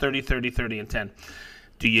 So it was 30, 30, 30, and 10.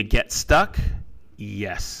 Do you get stuck?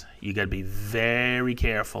 Yes. You got to be very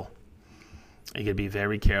careful.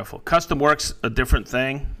 Custom work's a different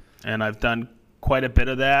thing, and I've done quite a bit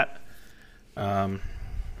of that. God,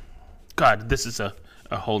 this is a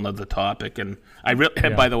whole nother topic, and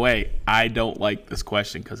by the way, I don't like this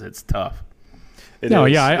question because it's tough. I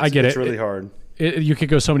get it. It's really hard. You could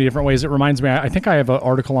go so many different ways. It reminds me, I think I have an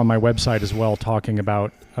article on my website as well talking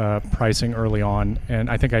about pricing early on, and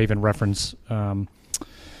I think I even reference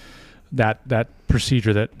that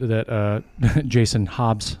procedure that Jason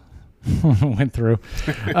Hobbs went through.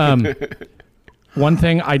 One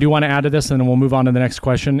thing I do want to add to this, and then we'll move on to the next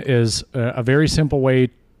question, is a very simple way.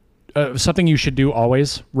 Something you should do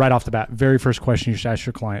always, right off the bat. Very first question you should ask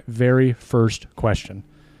your client. Very first question.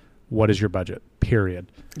 What is your budget? Period.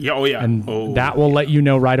 Yeah. Oh, yeah. And that will let you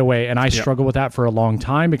know right away. And I struggled with that for a long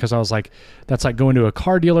time, because I was like, that's like going to a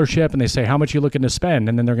car dealership and they say, how much are you looking to spend?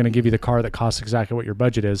 And then they're going to give you the car that costs exactly what your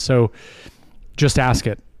budget is. So just ask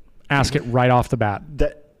it. Ask it right off the bat.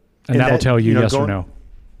 That'll tell you yes or no.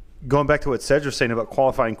 Going back to what Sedge was saying about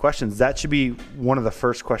qualifying questions, that should be one of the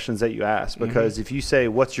first questions that you ask, because if you say,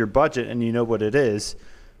 what's your budget, and you know what it is,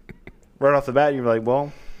 right off the bat, you're like,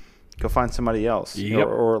 well, go find somebody else. Yep.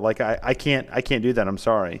 Or like, I can't do that. I'm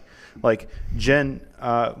sorry. Like Jen,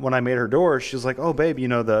 when I made her door, she was like, oh babe,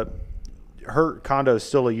 her condo is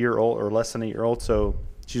still a year old or less than a year old. So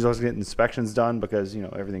she's always getting inspections done because,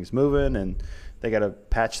 everything's moving and they got to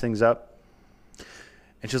patch things up.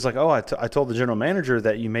 And she's like, oh, I told the general manager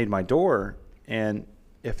that you made my door, and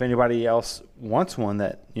if anybody else wants one,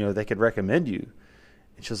 that, they could recommend you.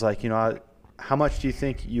 And she was like, how much do you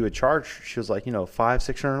think you would charge? She was like,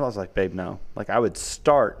 $500-$600. I was like, babe, no. Like, I would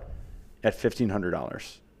start at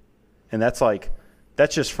 $1,500. And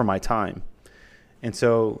that's just for my time. And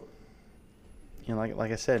so,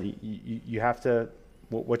 like I said, you have to,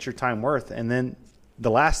 what's your time worth? And then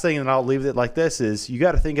the last thing, and I'll leave it like this, is you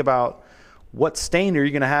got to think about, what stain are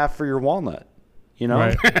you going to have for your walnut?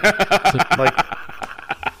 Right.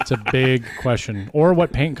 It's a big question. Or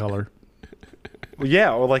what paint color? Well,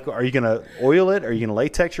 yeah. Or are you going to oil it? Are you going to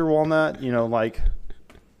latex your walnut?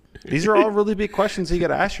 These are all really big questions that you got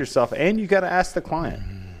to ask yourself, and you got to ask the client.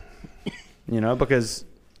 Because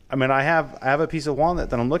I have a piece of walnut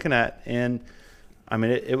that I'm looking at, and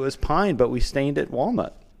it was pine, but we stained it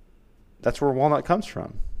walnut. That's where walnut comes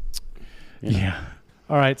from. Yeah.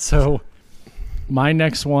 All right. So my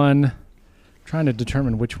next one, trying to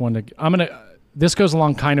determine which one to. This goes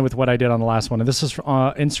along kind of with what I did on the last one. And this is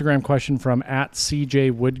an Instagram question from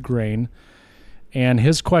 @CJ_Woodgrain, and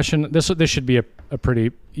his question. This should be a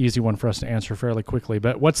pretty easy one for us to answer fairly quickly.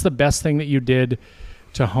 But what's the best thing that you did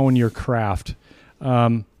to hone your craft?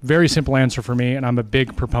 Very simple answer for me, and I'm a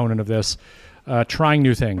big proponent of this. Trying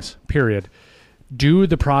new things. Period. Do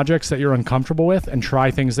the projects that you're uncomfortable with, and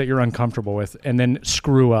try things that you're uncomfortable with, and then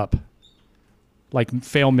screw up. like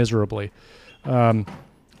fail miserably.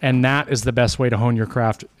 And that is the best way to hone your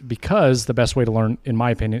craft, because the best way to learn, in my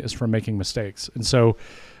opinion, is from making mistakes. And so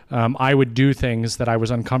I would do things that I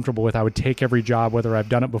was uncomfortable with. I would take every job, whether I've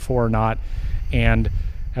done it before or not. And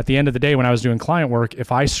at the end of the day, when I was doing client work,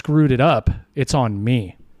 if I screwed it up, it's on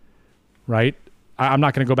me, right? I'm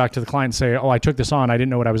not going to go back to the client and say, oh, I took this on, I didn't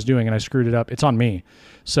know what I was doing, and I screwed it up. It's on me.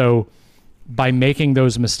 So by making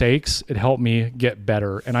those mistakes, it helped me get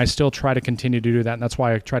better. And I still try to continue to do that. And that's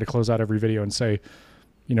why I try to close out every video and say,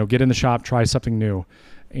 get in the shop, try something new.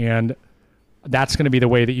 And that's going to be the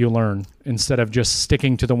way that you learn. Instead of just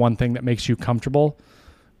sticking to the one thing that makes you comfortable,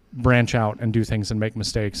 branch out and do things and make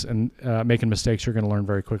mistakes. And making mistakes, you're going to learn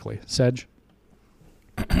very quickly. Sedge?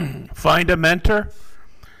 Find a mentor,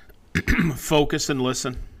 focus and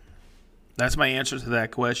listen. That's my answer to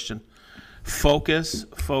that question. Focus,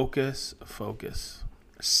 focus, focus.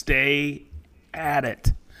 Stay at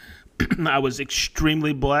it. I was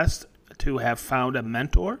extremely blessed to have found a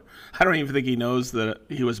mentor. I don't even think he knows that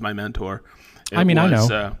he was my mentor. I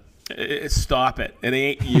know. Stop it. It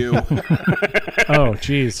ain't you. Oh,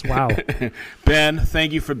 geez. Wow. Ben,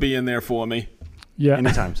 thank you for being there for me. Yeah.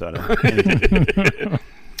 Anytime, Sutter. Anytime.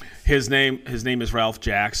 His name is Ralph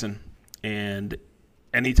Jackson. And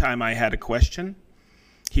anytime I had a question,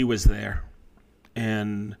 he was there.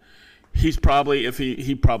 And he's probably,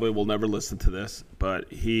 he probably will never listen to this, but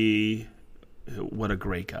what a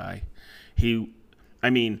great guy.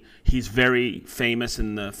 He's very famous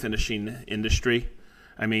in the finishing industry.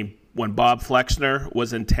 When Bob Flexner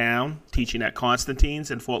was in town teaching at Constantine's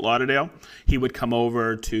in Fort Lauderdale, he would come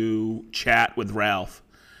over to chat with Ralph.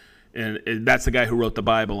 And that's the guy who wrote the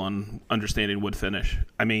Bible on understanding wood finish.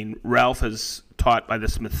 Ralph is taught by the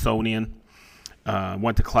Smithsonian,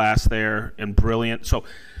 went to class there, and brilliant. So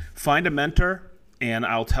find a mentor, and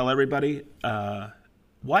I'll tell everybody,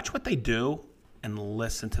 watch what they do and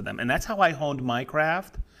listen to them. And that's how I honed my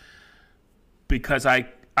craft, because I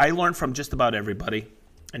learned from just about everybody.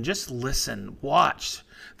 And just listen, watch.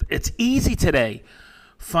 It's easy today.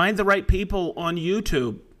 Find the right people on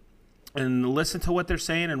YouTube and listen to what they're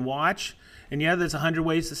saying and watch. And yeah, there's 100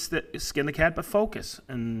 ways to skin the cat, but focus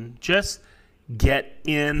and just get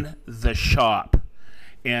in the shop.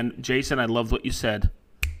 And Jason, I love what you said.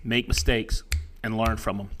 Make mistakes and learn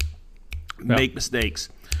from them. Yep. Make mistakes.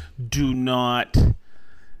 Do not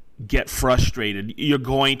get frustrated. You're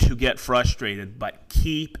going to get frustrated, but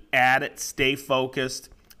keep at it. Stay focused.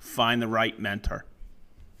 Find the right mentor.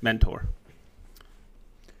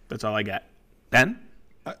 That's all I got. Ben?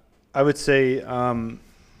 I would say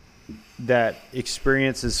that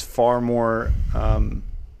experience is far more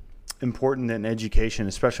important than education,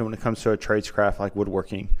 especially when it comes to a tradescraft like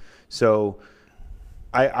woodworking. So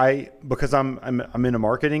I because I'm into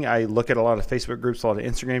marketing, I look at a lot of Facebook groups, a lot of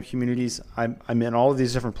Instagram communities. I'm in all of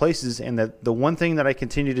these different places, and the one thing that I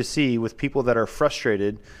continue to see with people that are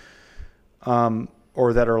frustrated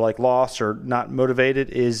or that are like lost or not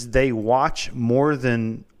motivated is they watch more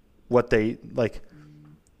than what they like.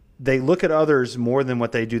 They look at others more than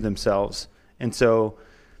what they do themselves. And so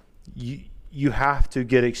you have to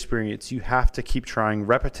get experience. You have to keep trying.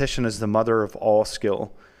 Repetition is the mother of all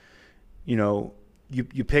skill. You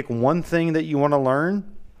pick one thing that you want to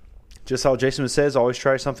learn, just how Jason says, always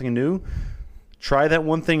try something new. Try that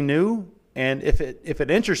one thing new, and if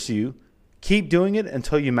it interests you, keep doing it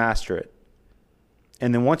until you master it.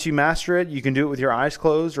 And then once you master it, you can do it with your eyes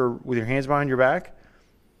closed or with your hands behind your back.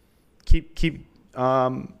 Keep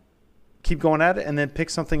going at it, and then pick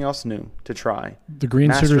something else new to try. The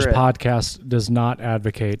Green Suiters podcast does not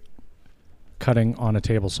advocate cutting on a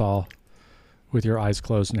table saw with your eyes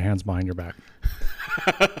closed and hands behind your back,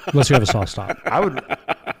 unless you have a saw stop.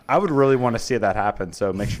 I would really want to see that happen,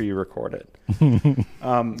 so make sure you record it.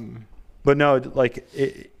 But no, like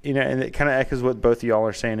and it kind of echoes what both of y'all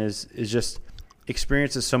are saying is just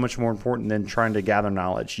experience is so much more important than trying to gather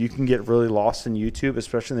knowledge. You can get really lost in YouTube,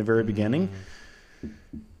 especially in the very beginning.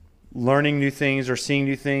 Learning new things or seeing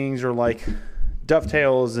new things or like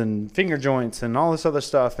dovetails and finger joints and all this other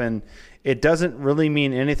stuff. And it doesn't really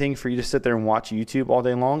mean anything for you to sit there and watch YouTube all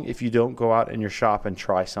day long if you don't go out in your shop and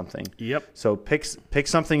try something. Yep. So pick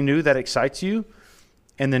something new that excites you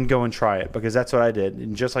and then go and try it, because that's what I did.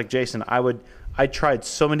 And just like Jason, I tried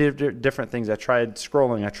so many different things. I tried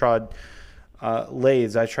scrolling. I tried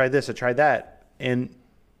lathes. I tried this. I tried that. And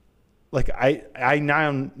like I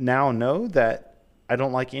now know that I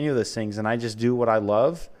don't like any of those things, and I just do what I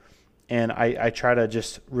love, and I try to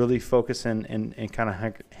just really focus and kind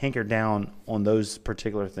of hanker down on those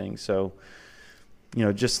particular things. So,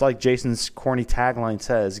 just like Jason's corny tagline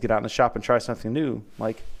says, get out in the shop and try something new.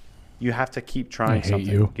 Like, you have to keep trying something.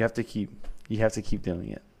 You have to keep, You have to keep doing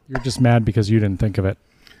it. You're just mad because you didn't think of it.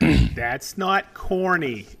 That's not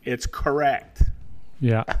corny. It's correct.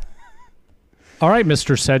 Yeah. All right,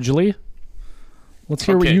 Mr. Sedgley. Let's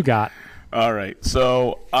hear what Okay. you got. All right,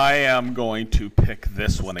 so I am going to pick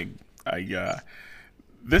this one.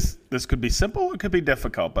 This could be simple, it could be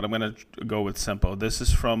difficult, but I'm going to go with simple. This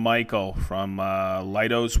is from Michael from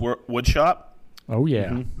Lido's Woodshop. Oh,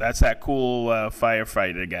 yeah. That's that cool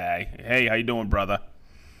firefighter guy. Hey, how you doing, brother?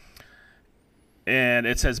 And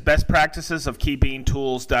it says best practices of keeping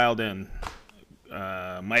tools dialed in.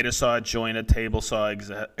 Miter saw, joiner, table saw,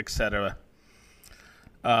 etc.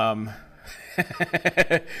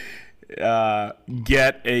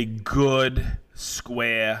 Get a good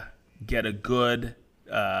square. Get a good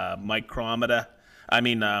micrometer. I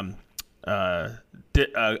mean, a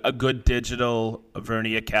good digital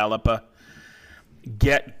vernier caliper.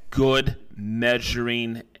 Get good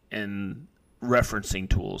measuring and referencing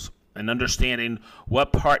tools, and understanding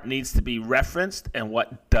what part needs to be referenced and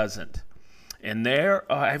what doesn't. And there,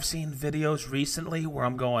 I've seen videos recently where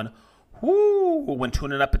I'm going, whoo, when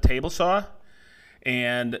tuning up a table saw,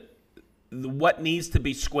 and what needs to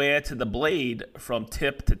be square to the blade from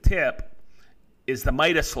tip to tip is the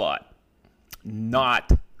miter slot,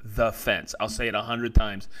 not the fence. I'll say it 100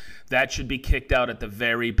 times. That should be kicked out at the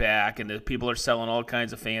very back, and the people are selling all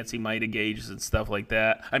kinds of fancy miter gauges and stuff like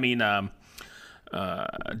that. I mean,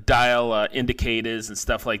 dial indicators and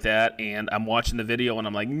stuff like that, and I'm watching the video and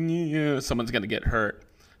I'm like, yeah, someone's going to get hurt.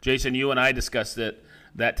 Jason, you and I discussed it.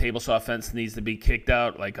 That table saw fence needs to be kicked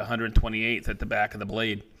out like 128th at the back of the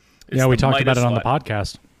blade. It's Yeah, we the talked miter about it on the slot.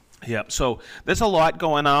 podcast. Yeah, so there's a lot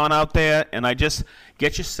going on out there, and I just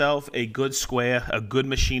get yourself a good square, a good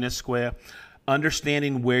machinist square,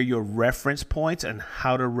 understanding where your reference points and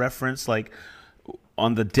how to reference, like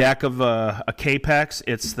on the deck of a Capex,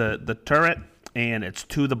 it's the turret, and it's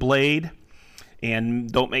to the blade,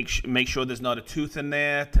 and don't make sure there's not a tooth in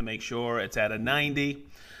there to make sure it's at a 90.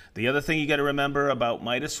 The other thing you got to remember about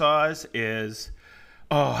miter saws is,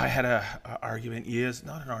 I had a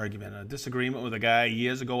disagreement with a guy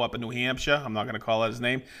years ago up in New Hampshire. I'm not going to call out his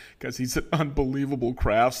name because he's an unbelievable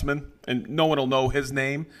craftsman, and no one will know his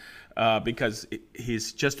name because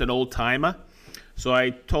he's just an old timer. So I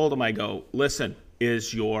told him, I go, listen,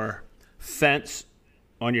 is your fence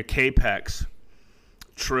on your Capex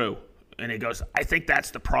true? And he goes, I think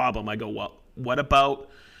that's the problem. I go, well, what about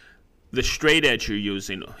the straight edge you're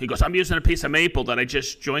using? He goes, I'm using a piece of maple that I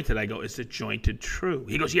just jointed. I go, is it jointed true?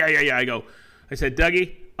 He goes, yeah. I said,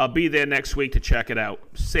 Dougie, I'll be there next week to check it out.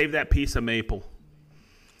 Save that piece of maple.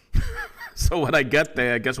 So when I get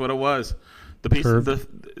there, guess what it was? The piece of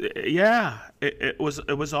it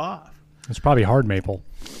was off. It's probably hard maple.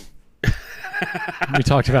 We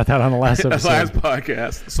talked about that on the last episode. Last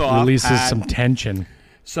podcast. So Releases some tension.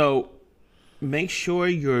 So make sure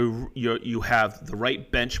you have the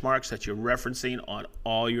right benchmarks that you're referencing on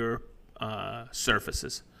all your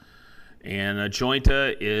surfaces. And a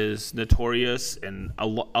jointer is notorious, and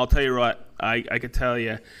I'll tell you what, I could tell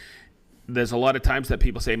you, there's a lot of times that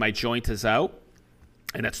people say my joint is out,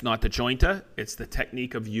 and it's not the jointer, it's the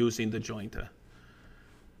technique of using the jointer.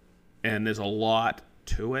 And there's a lot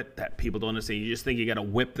to it that people don't understand. You just think you got to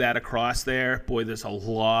whip that across there. Boy, there's a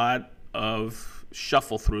lot of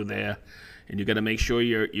shuffle through there, and you got to make sure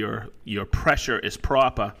your pressure is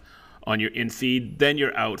proper on your in feed, then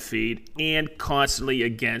your out feed, and constantly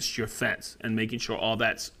against your fence, and making sure all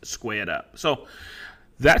that's squared up. So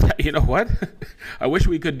that, you know what? I wish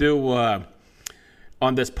we could do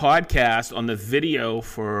on this podcast, on the video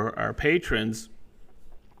for our patrons,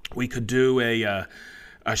 we could do a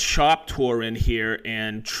shop tour in here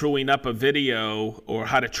and truing up a video, or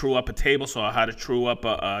how to true up a table saw, how to true up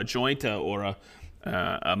a jointer or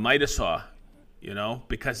a miter saw,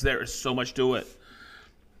 because there is so much to it.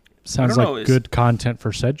 Sounds like good content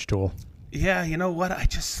for Sedge Tool. Yeah, you know what?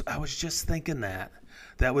 I was just thinking that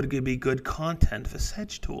would be good content for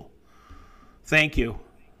Sedge Tool. Thank you.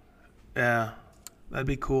 Yeah, that'd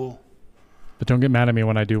be cool. But don't get mad at me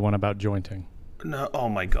when I do one about jointing. No, oh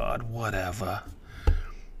my God, whatever.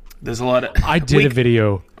 There's a lot of. I did a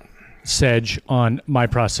video, Sedge, on my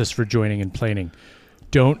process for joining and planing.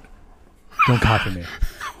 Don't copy me.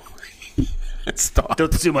 Stop.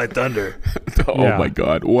 Don't steal my thunder. Oh Yeah. my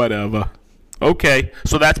God, whatever. Okay,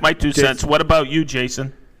 so that's my 2 cents. What about you,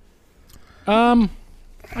 Jason? I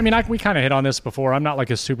mean, we kind of hit on this before. I'm not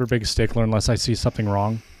like a super big stickler unless I see something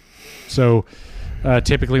wrong. So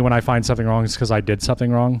typically when I find something wrong, it's because I did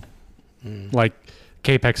something wrong. Like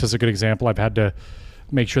Capex is a good example. I've had to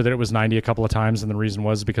make sure that it was 90 a couple of times, and the reason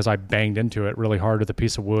was because I banged into it really hard with a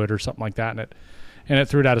piece of wood or something like that, and it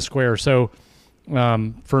threw it out of square. So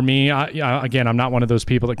For me, again, I'm not one of those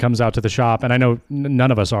people that comes out to the shop, and I know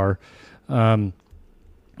none of us are. And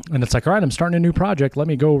it's like, all right, I'm starting a new project. Let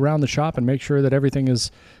me go around the shop and make sure that everything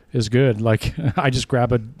is good. Like I just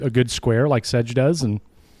grab a good square like Sedge does, and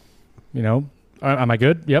am I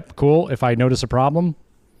good? Yep, cool. If I notice a problem,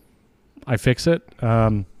 I fix it.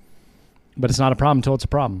 But it's not a problem until it's a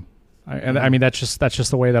problem. I mean, that's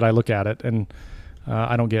just the way that I look at it, and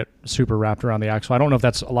I don't get super wrapped around the axle. I don't know if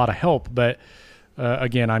that's a lot of help, but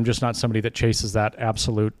again, I'm just not somebody that chases that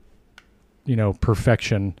absolute,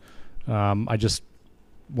 perfection. I just,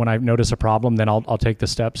 when I notice a problem, then I'll take the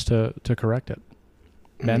steps to correct it.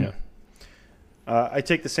 Ben? Yeah. I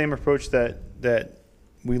take the same approach that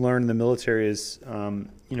we learned in the military is,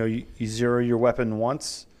 you zero your weapon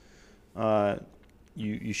once,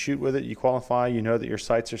 you shoot with it, you qualify, you know that your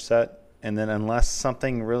sights are set, and then unless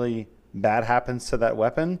something really bad happens to that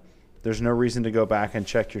weapon, there's no reason to go back and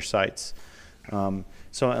check your sights.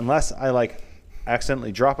 So unless I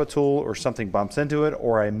accidentally drop a tool or something bumps into it,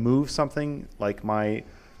 or I move something like my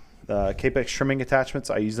Capex trimming attachments,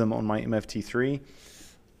 I use them on my MFT3.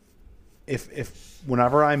 If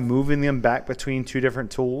whenever I'm moving them back between two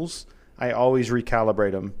different tools, I always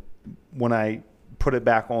recalibrate them when I put it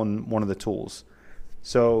back on one of the tools.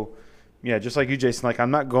 So, yeah, just like you, Jason,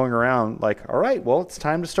 I'm not going around all right, well, it's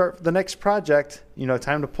time to start the next project.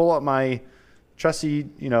 Time to pull up my trusty,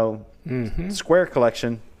 square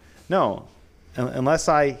collection. No, unless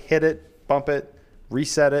I hit it, bump it,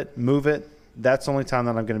 reset it, move it, that's the only time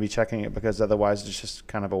that I'm going to be checking it, because otherwise it's just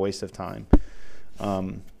kind of a waste of time.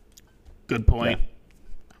 Good point.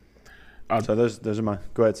 Yeah. So those are my.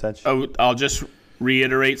 Go ahead, Sedge. I'll just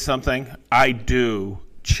reiterate something. I do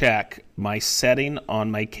check my setting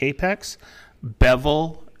on my Capex,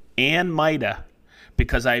 bevel, and MITA,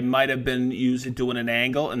 because I might have been doing an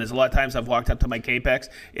angle, and there's a lot of times I've walked up to my Capex,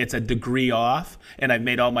 it's a degree off, and I've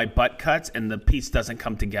made all my butt cuts, and the piece doesn't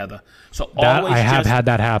come together. So I have had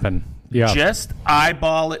that happen. Yeah. Just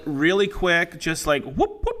eyeball it really quick, just whoop,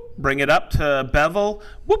 whoop, bring it up to bevel,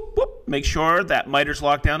 whoop, whoop, make sure that miter's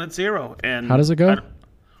locked down at 0. And how does it go?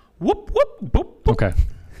 Whoop, whoop, whoop, whoop. Okay.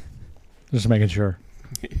 Just making sure.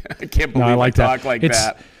 I can't believe I talk like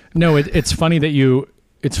that. No, it's funny that you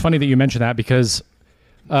mentioned that, because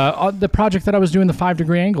the project that I was doing, the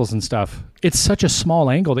 5-degree angles and stuff, it's such a small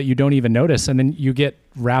angle that you don't even notice, and then you get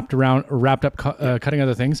wrapped up cutting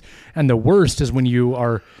other things. And the worst is when you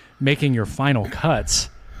are making your final cuts.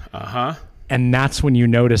 And that's when you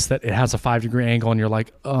notice that it has a 5-degree angle, and you're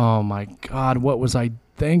like, oh my God, what was I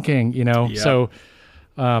thinking? Yeah. So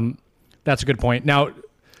that's a good point. Now,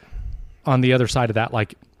 on the other side of that,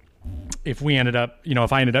 if I ended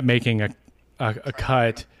up making a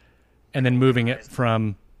cut and then moving it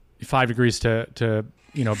from 5 degrees to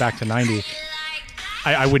back to 90,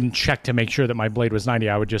 I wouldn't check to make sure that my blade was 90.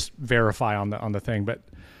 I would just verify on the thing. But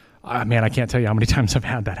man, I can't tell you how many times I've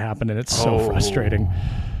had that happen, and it's so frustrating.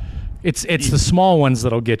 It's the small ones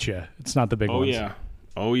that'll get you. It's not the big ones.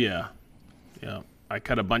 Oh yeah. I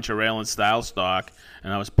cut a bunch of rail and style stock,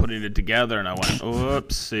 and I was putting it together, and I went,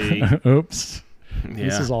 oopsie. Oops. Yeah.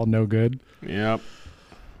 This is all no good. Yep.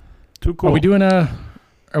 Too cool. Are we doing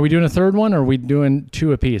a third one, or are we doing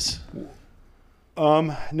 2 apiece?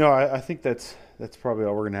 No, I think that's probably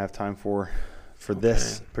all we're going to have time for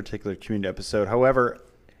this particular community episode. However,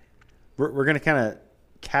 we're going to kind of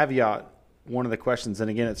caveat one of the questions, and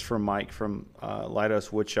again, it's from Mike from Lighthouse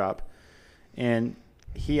Woodshop, and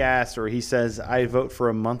he asked, or he says, I vote for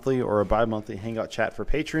a monthly or a bi-monthly Hangout chat for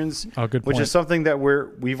patrons. Oh, good point. Which is something that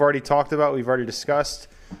we've already talked about, we've already discussed,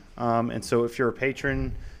 and so if you're a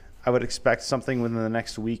patron, I would expect something within the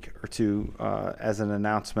next week or two as an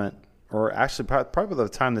announcement, or actually probably by the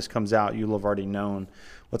time this comes out, you'll have already known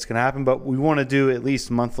what's going to happen. But we want to do at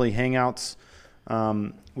least monthly Hangouts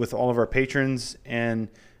with all of our patrons, and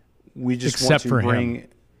we just want to bring.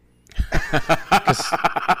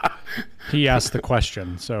 He asked the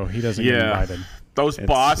question, so he doesn't get invited. Those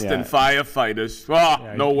Boston firefighters.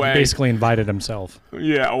 No way. He basically invited himself.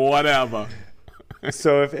 Yeah, whatever.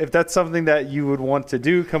 So if that's something that you would want to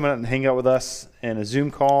do, come out and hang out with us in a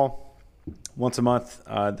Zoom call once a month,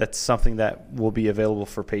 that's something that will be available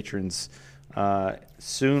for patrons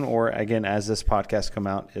soon, or again, as this podcast come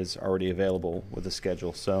out, is already available with the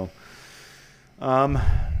schedule. So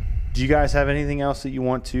do you guys have anything else that you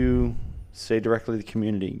want to say directly to the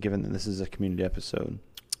community, given that this is a community episode?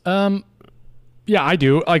 Yeah, I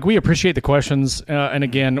do. We appreciate the questions, and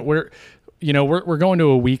again, we're going to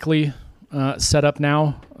a weekly setup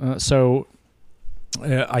now, so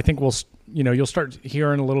I think you'll start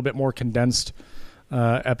hearing a little bit more condensed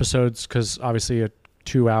episodes, because obviously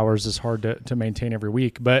 2 hours is hard to maintain every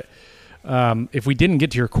week. But if we didn't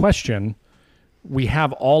get to your question, we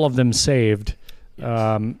have all of them saved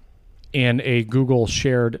in a Google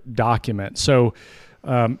shared document. So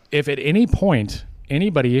if at any point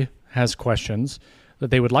anybody has questions that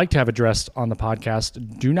they would like to have addressed on the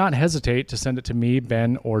podcast, do not hesitate to send it to me,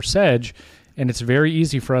 Ben, or Sedge. And it's very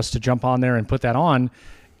easy for us to jump on there and put that on.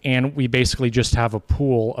 And we basically just have a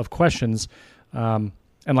pool of questions. And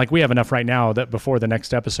like we have enough right now that before the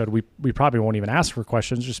next episode, we probably won't even ask for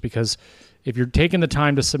questions, just because if you're taking the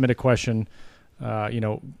time to submit a question,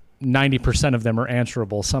 90% of them are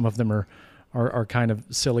answerable. Some of them are kind of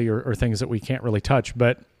silly or things that we can't really touch,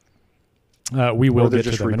 but we will get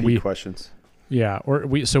to them. And questions. Yeah,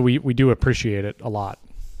 we do appreciate it a lot.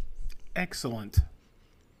 Excellent.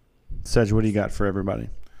 Sedge, what do you got for everybody?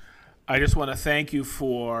 I just want to thank you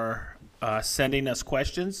for sending us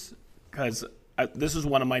questions, because this is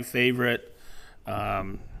one of my favorite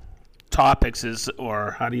topics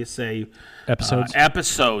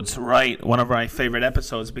episodes, right? One of my favorite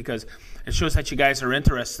episodes, because it shows that you guys are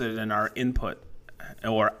interested in our input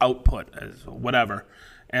or output, whatever.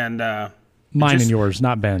 And mine and yours,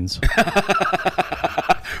 not Ben's.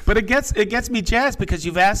 But it gets me jazzed, because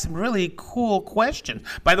you've asked some really cool questions.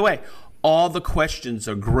 By the way, all the questions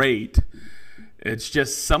are great. It's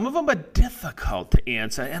just some of them are difficult to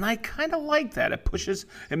answer, and I kind of like that.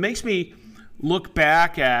 It makes me look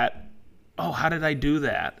back at, oh, how did I do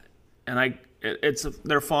that? And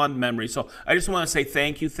they're fond memories. So I just want to say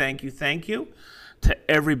thank you to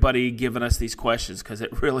everybody giving us these questions, because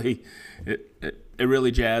it really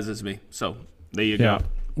jazzes me. So there you go.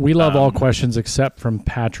 We love all questions except from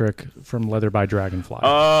Patrick from Leather by Dragonfly.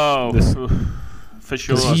 Oh, for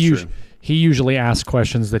sure. He usually asks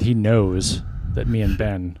questions that he knows that me and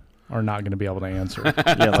Ben are not going to be able to answer.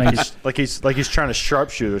 Yeah, like he's trying to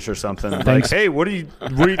sharpshoot us or something. Like, hey, what do you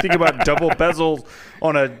think about double bezels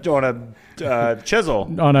on a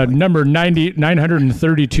chisel? On a number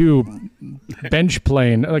 932 bench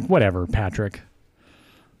plane, like whatever, Patrick.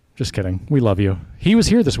 Just kidding. We love you. He was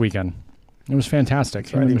here this weekend. It was fantastic.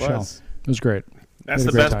 Him and Michelle. It was great. That's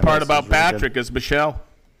the best part about Patrick is Michelle.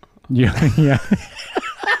 Yeah.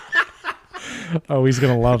 Oh, he's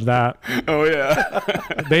going to love that. Oh, yeah.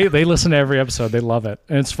 They listen to every episode. They love it.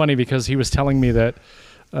 And it's funny because he was telling me that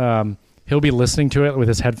he'll be listening to it with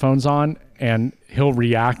his headphones on, and he'll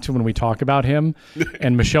react when we talk about him,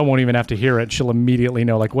 and Michelle won't even have to hear it. She'll immediately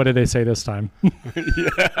know, like, what did they say this time?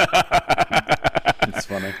 It's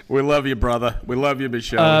funny. We love you, brother. We love you,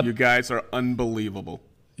 Michelle. You guys are unbelievable.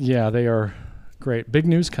 Yeah, they are great. Big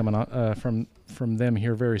news coming on from them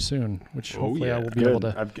here very soon, which hopefully I will be able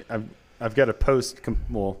to... I've got a post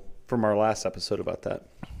from our last episode about that.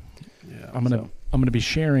 Yeah, I'm gonna be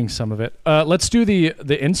sharing some of it. Let's do the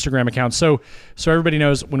Instagram account. So everybody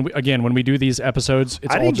knows when we do these episodes,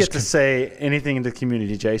 it's I didn't get to say anything in the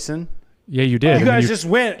community, Jason. Yeah, you did. You guys just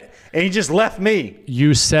went and you just left me.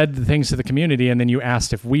 You said the things to the community, and then you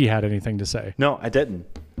asked if we had anything to say. No, I didn't.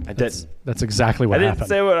 That's exactly what happened. I didn't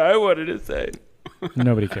say what I wanted to say.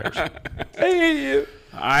 Nobody cares. I hate you.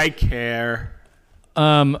 I care.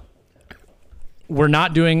 We're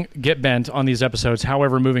not doing Get Bent on these episodes.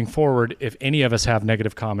 However, moving forward, if any of us have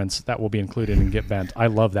negative comments, that will be included in Get Bent. I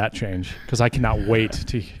love that change because I cannot wait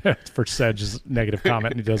for Sedge's negative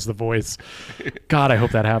comment and he does the voice. God, I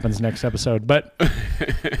hope that happens next episode. But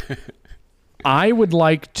I would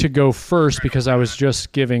like to go first because I was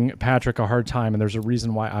just giving Patrick a hard time, and there's a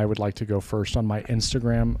reason why I would like to go first on my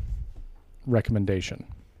Instagram recommendation.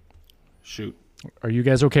 Shoot. Are you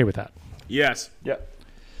guys okay with that? Yes. Yep.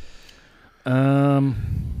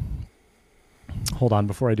 Hold on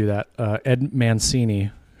before I do that. Ed Mancini,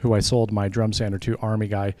 who I sold my drum sander to, Army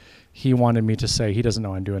guy, he wanted me to say, he doesn't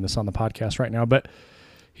know I'm doing this on the podcast right now, but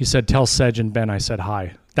he said, tell Sedge and Ben I said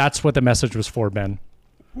hi. That's what the message was for, Ben.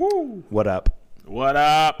 Woo. What up? What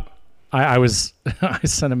up? I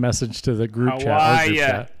sent a message to the group chat. How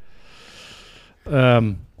are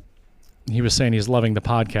ya? He was saying he's loving the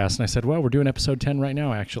podcast, and I said, well, we're doing episode 10 right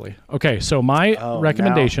now, actually. Okay, so my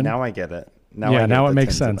recommendation... Now I get it. Now it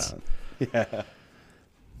makes sense. Yeah.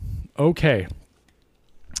 Okay.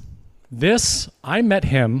 I met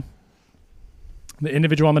him, the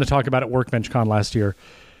individual I'm going to talk about at WorkbenchCon last year.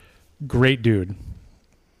 Great dude.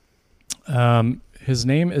 His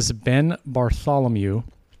name is Ben Bartholomew,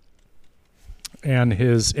 and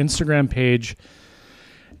his Instagram page...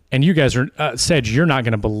 And you guys are, Sedge, you're not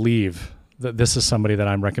going to believe that this is somebody that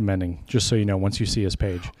I'm recommending, just so you know, once you see his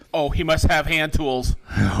page. Oh, he must have hand tools.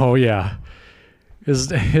 Oh, yeah. His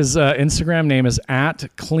Instagram name is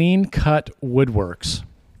 @CleanCutWoodworks.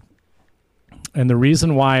 And the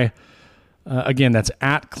reason why, again, that's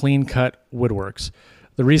 @CleanCutWoodworks.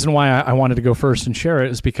 the reason why I wanted to go first and share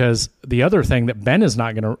it is because the other thing that Ben is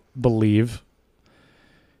not going to believe,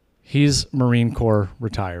 he's Marine Corps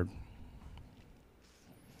retired.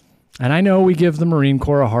 And I know we give the Marine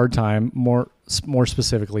Corps a hard time, more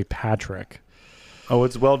specifically Patrick. Oh,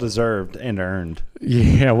 it's well-deserved and earned.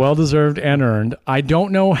 Yeah, well-deserved and earned. I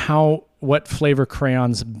don't know what flavor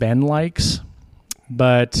crayons Ben likes,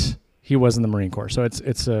 but he was in the Marine Corps, so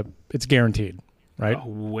it's guaranteed, right? Oh,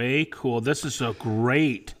 way cool. This is a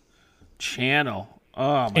great channel.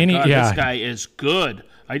 Oh, my God, this guy is good.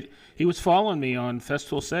 He was following me on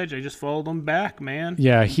Festival Sedge. I just followed him back, man.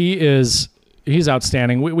 Yeah, he's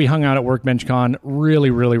outstanding. We hung out at Workbench Con.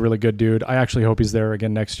 Really, really, really good dude. I actually hope he's there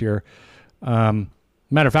again next year.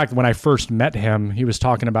 Matter of fact, when I first met him, he was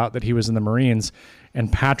talking about that he was in the Marines,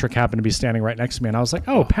 and Patrick happened to be standing right next to me, and I was like,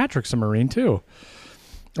 oh, Patrick's a Marine too.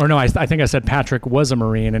 Or no, I think I said Patrick was a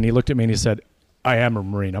Marine, and he looked at me and he said, I am a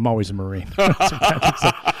Marine. I'm always a Marine. So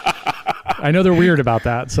I know they're weird about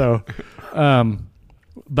that. So,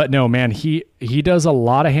 but no, man, he does a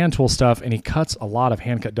lot of hand tool stuff, and he cuts a lot of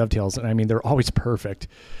hand cut dovetails, and I mean, they're always perfect.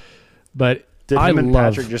 But did him and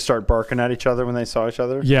Patrick just start barking at each other when they saw each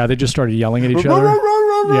other? Yeah, they just started yelling at each other.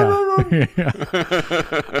 Yeah.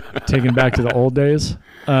 Taken back to the old days.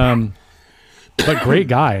 But great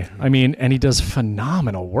guy. I mean, and he does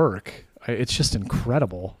phenomenal work. It's just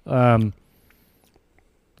incredible. But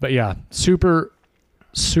yeah, super,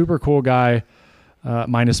 super cool guy,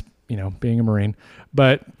 minus, being a Marine.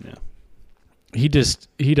 But yeah. He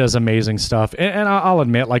does amazing stuff. And I'll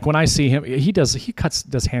admit, like when I see him, he does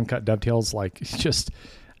hand cut dovetails like just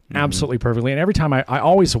absolutely perfectly. And every time I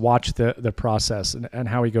always watch the process and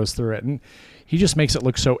how he goes through it. And he just makes it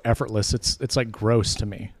look so effortless. It's like gross to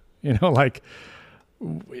me, like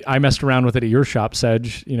I messed around with it at your shop,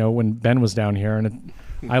 Sedge, when Ben was down here, and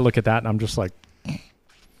I look at that and I'm just like,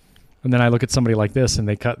 and then I look at somebody like this and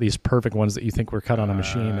they cut these perfect ones that you think were cut on a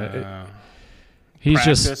machine.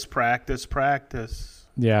 He's practice.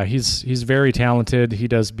 Yeah, he's very talented. He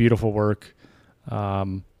does beautiful work,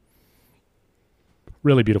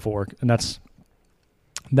 really beautiful work, and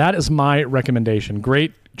that is my recommendation.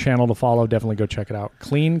 Great channel to follow. Definitely go check it out.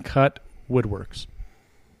 Clean Cut Woodworks.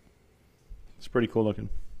 It's pretty cool looking.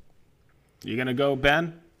 You gonna go,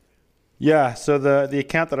 Ben? Yeah. So the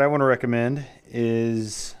account that I want to recommend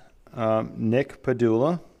is Nick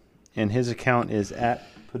Padula, and his account is at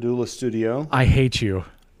Padula Studio. I hate you.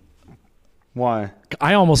 Why?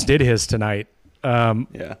 I almost did his tonight.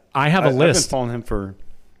 Yeah. I have a list. I've been following him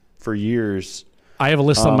for years. I have a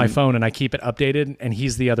list on my phone, and I keep it updated, and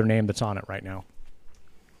he's the other name that's on it right now.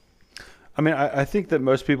 I mean, I think that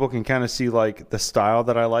most people can kind of see like the style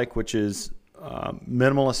that I like, which is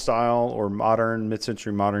minimalist style or modern,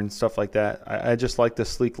 mid-century modern, stuff like that. I just like the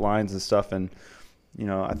sleek lines and stuff, and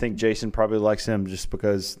I think Jason probably likes him just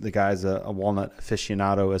because the guy's a walnut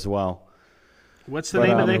aficionado as well. What's the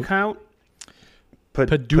name of the account?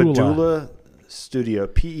 Padula Studio.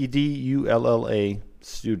 Pedulla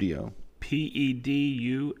Studio.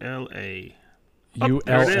 Pedulla.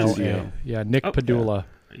 ULLA. Yeah, Nick Padula.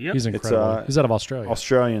 Yep. He's incredible. He's out of Australia.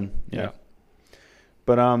 Australian. Yeah.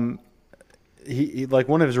 But he like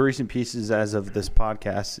one of his recent pieces as of this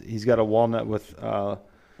podcast, he's got a walnut with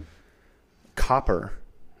copper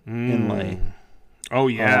inlay. Oh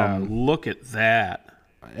yeah, look at that.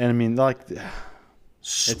 And I mean, like,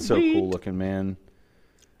 Sweet. It's so cool looking, man.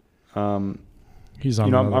 He's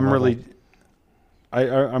on. I'm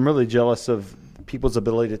really jealous of people's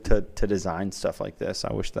ability to design stuff like this.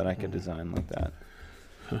 I wish that I could design like that.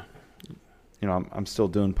 I'm still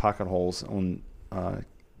doing pocket holes on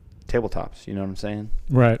tabletops. You know what I'm saying?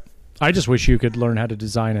 Right. I just wish you could learn how to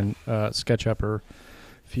design in SketchUp or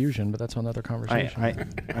Fusion, but that's another conversation.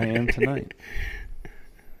 I am tonight.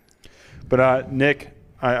 But Nick,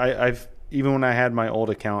 I've even when I had my old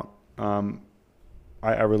account, I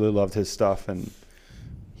really loved his stuff, and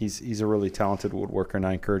he's a really talented woodworker, and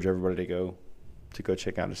I encourage everybody to go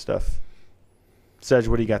check out his stuff. Sedge,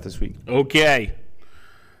 what do you got this week? Okay,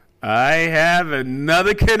 I have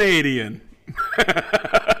another Canadian.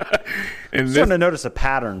 I'm starting to notice a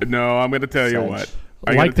pattern. No, I'm going to tell you what.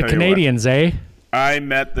 Like the Canadians, eh? I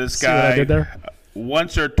met this guy what I did there?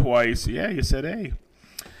 Once or twice. Yeah, you said hey.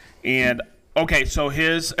 And, okay, so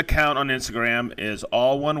his account on Instagram is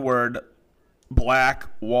all one word, Black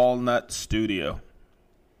Walnut Studio.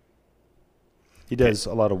 He does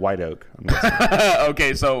a lot of white oak.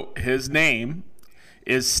 Okay, so his name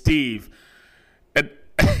is Steve.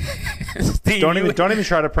 Steve, don't even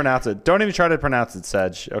try to pronounce it. Don't even try to pronounce it,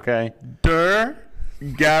 Sedge. Okay.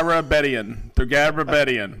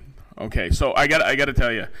 Garabedian. Okay, so I got to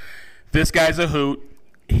tell you, this guy's a hoot.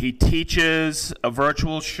 he teaches a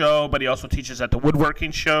virtual show, but he also teaches at the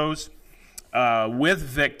woodworking shows with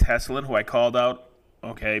Vic Teslin, who I called out.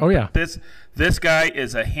 Okay. Oh, yeah. This guy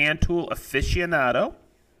is a hand tool aficionado,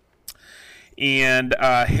 and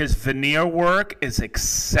his veneer work is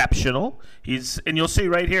exceptional. And you'll see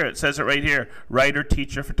right here, it says it right here, writer,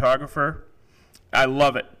 teacher, photographer. I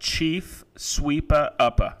love it. Chief Sweeper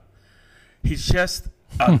Upper. He's just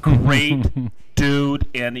a great dude.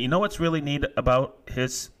 And you know what's really neat about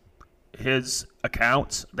his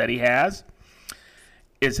accounts that he has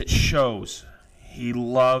is it shows he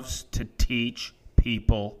loves to teach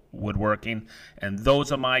people woodworking. And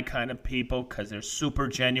those are my kind of people because they're super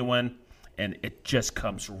genuine, and it just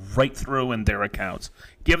comes right through in their accounts.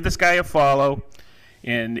 Give this guy a follow,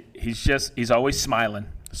 and he's always smiling.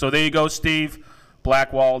 So there you go, Steve.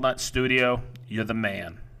 Black Walnut Studio. You're the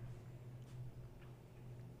man.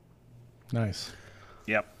 Nice.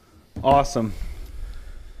 Yep. Awesome.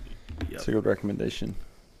 Yep. That's a good recommendation.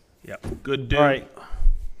 Yep. Good dude. All right.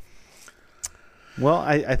 Well,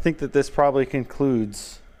 I think that this probably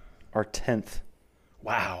concludes our 10th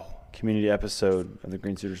community episode of the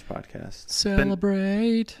Green Suiters podcast.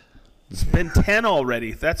 Celebrate. It's been 10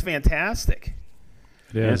 already. That's fantastic.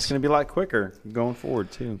 It And it's is. going to be a lot quicker going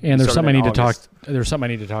forward too. And there's Started something I in need to talk. August. There's something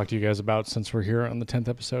I need to talk to you guys about since we're here on the 10th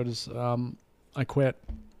episode. Is I quit.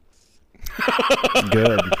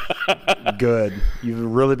 Good.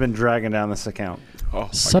 You've really been dragging down this account. Oh,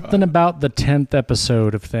 Something about the 10th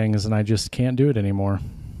episode of things, and I just can't do it anymore.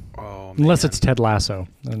 Oh, Unless man. it's Ted Lasso,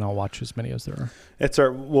 and I'll watch as many as there are. It's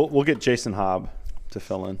our. We'll get Jason Hobb to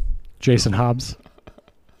fill in. Jason Hobbs.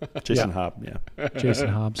 Jason Yeah. Hobb. Yeah. Jason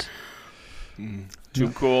Hobbs. Too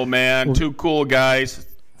cool, man. Too cool, guys.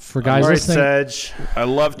 For guys All right, listening, Sedge. I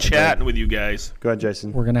love chatting with you guys. Go ahead,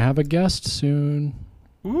 Jason. we're gonna have a guest soon.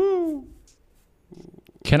 Woo.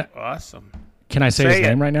 Can Awesome. I say Say his it.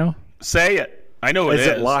 name right now? Say it. I know it Is is.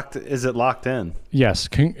 it locked? Is it locked in? Yes,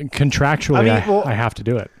 contractually, I mean, well- I have to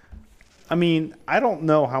do it. I mean, I don't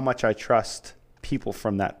know how much I trust people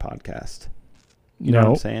from that podcast. You know what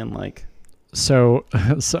No. I'm saying? Like, So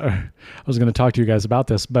I was going to talk to you guys about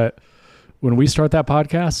this, but when we start that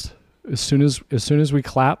podcast, as soon as we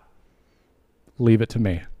clap, leave it to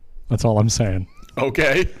me. That's all I'm saying.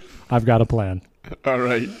 Okay. I've got a plan. All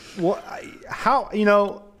right. well,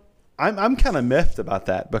 I'm kind of miffed about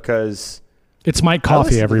that because It's Mike I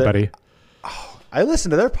Coffee, listen to everybody. I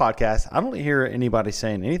listen to their podcast. I don't hear anybody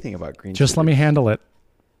saying anything about green. Just let me Suiters. handle it.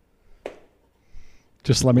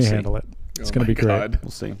 Just let me We'll see. handle it. It's Oh going to my be great. God.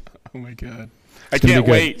 We'll see. Oh my God. It's I gonna can't be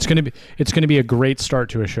good. wait. It's going to be a great start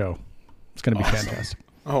to a show. It's going to be fantastic.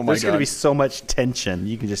 Oh my There's going to God. be so much tension.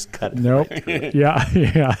 You can just cut it. Nope.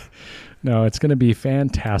 Yeah. No, it's going to be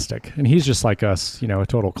fantastic. And he's just like us, a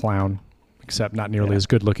total clown, except not nearly Yeah. as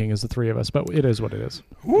good looking as the three of us, but it is what it is.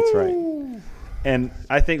 That's right. And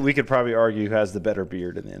I think we could probably argue who has the better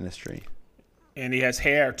beard in the industry. And he has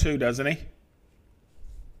hair too, doesn't he?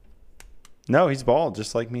 No, he's bald,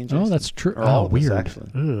 just like me and Jason. Oh, that's true. Or all Oh, of us, weird.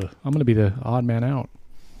 actually. Ugh, I'm going to be the odd man out.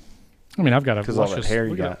 I mean, I've got a 'Cause all that luscious hair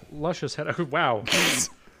you look at that luscious head. Oh, wow.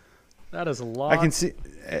 That is a lot. I can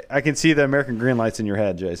see the American green lights in your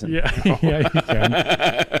head, Jason. Yeah, yeah, you can.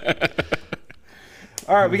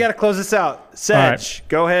 All right, we got to close this out. Sedge, right.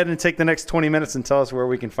 go ahead and take the next 20 minutes and tell us where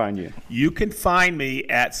we can find you. You can find me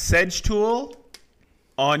at Sedge Tool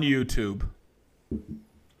on YouTube.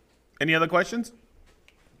 Any other questions?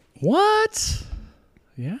 What?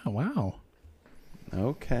 Yeah, wow.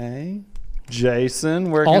 Okay.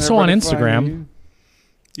 Jason, where Also can on everybody find Instagram.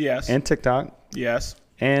 you? Yes. And TikTok. yes.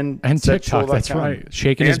 And TikTok, that's sedgetool.com. right.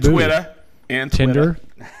 Shaking his And booty. Twitter. And Tinder.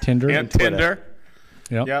 Twitter. And And Twitter. Tinder.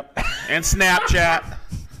 Yep. Yep. And Snapchat.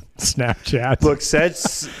 Snapchat. Look, Sedge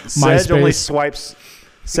MySpace.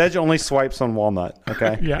 Sedge only swipes on Walnut,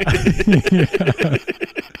 okay? Yeah.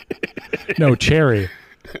 No, Cherry.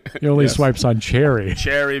 He only Yes. swipes on Cherry.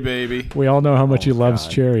 Cherry, baby. We all know how much he loves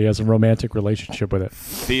God. Cherry. He has a romantic relationship with it.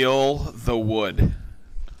 Feel the wood.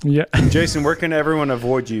 Yeah. Jason, where can everyone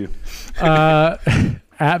avoid you?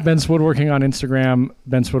 At Ben's Woodworking on Instagram,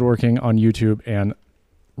 Ben's Woodworking on YouTube, and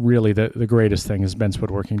really the greatest thing is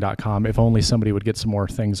benswoodworking.com. If only somebody would get some more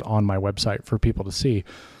things on my website for people to see.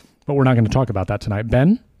 But we're not going to talk about that tonight.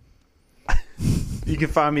 Ben? You can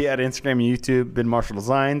find me at Instagram and YouTube, Ben Marshall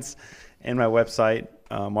Designs, and my website,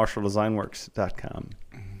 marshalldesignworks.com.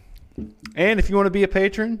 And if you want to be a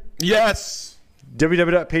patron, Yes.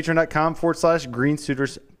 www.patreon.com/Green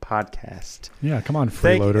Suiters Podcast. Yeah, come on,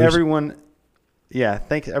 Thank freeloaders. everyone. Yeah,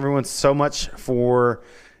 thank everyone so much for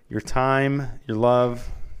your time, your love,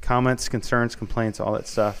 comments, concerns, complaints, all that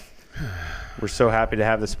stuff. We're so happy to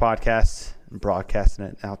have this podcast and broadcasting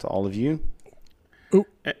it out to all of you. Ooh,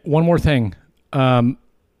 one more thing.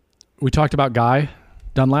 We talked about Guy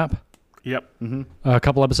Dunlap Yep. a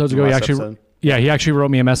couple episodes ago. Last episode. He actually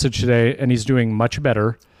wrote me a message today, and he's doing much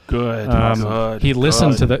better. Good. Good. He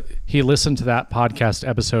listened to that podcast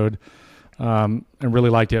episode and really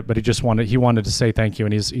liked it, but he wanted to say thank you,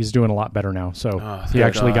 and he's doing a lot better now. So he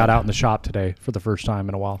actually got out in the shop today for the first time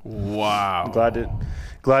in a while. Wow. Glad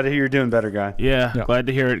to hear you're doing better, Guy. Yeah. Glad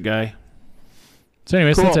to hear it, Guy. So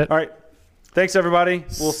anyways, Cool. that's it. All right. Thanks, everybody.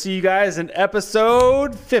 We'll see you guys in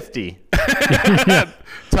episode 50.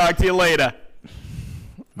 Talk to you later.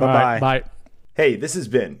 Bye-bye. All right, bye. Hey, this has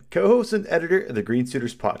been co-host and editor of the Green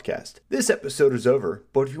Suiters podcast. This episode is over,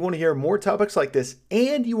 but if you want to hear more topics like this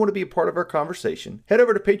and you want to be a part of our conversation, head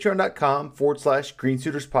over to patreon.com/Green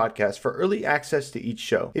Suiters podcast for early access to each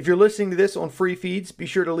show. If you're listening to this on free feeds, be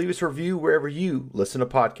sure to leave us a review wherever you listen to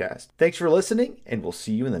podcasts. Thanks for listening, and we'll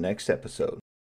see you in the next episode.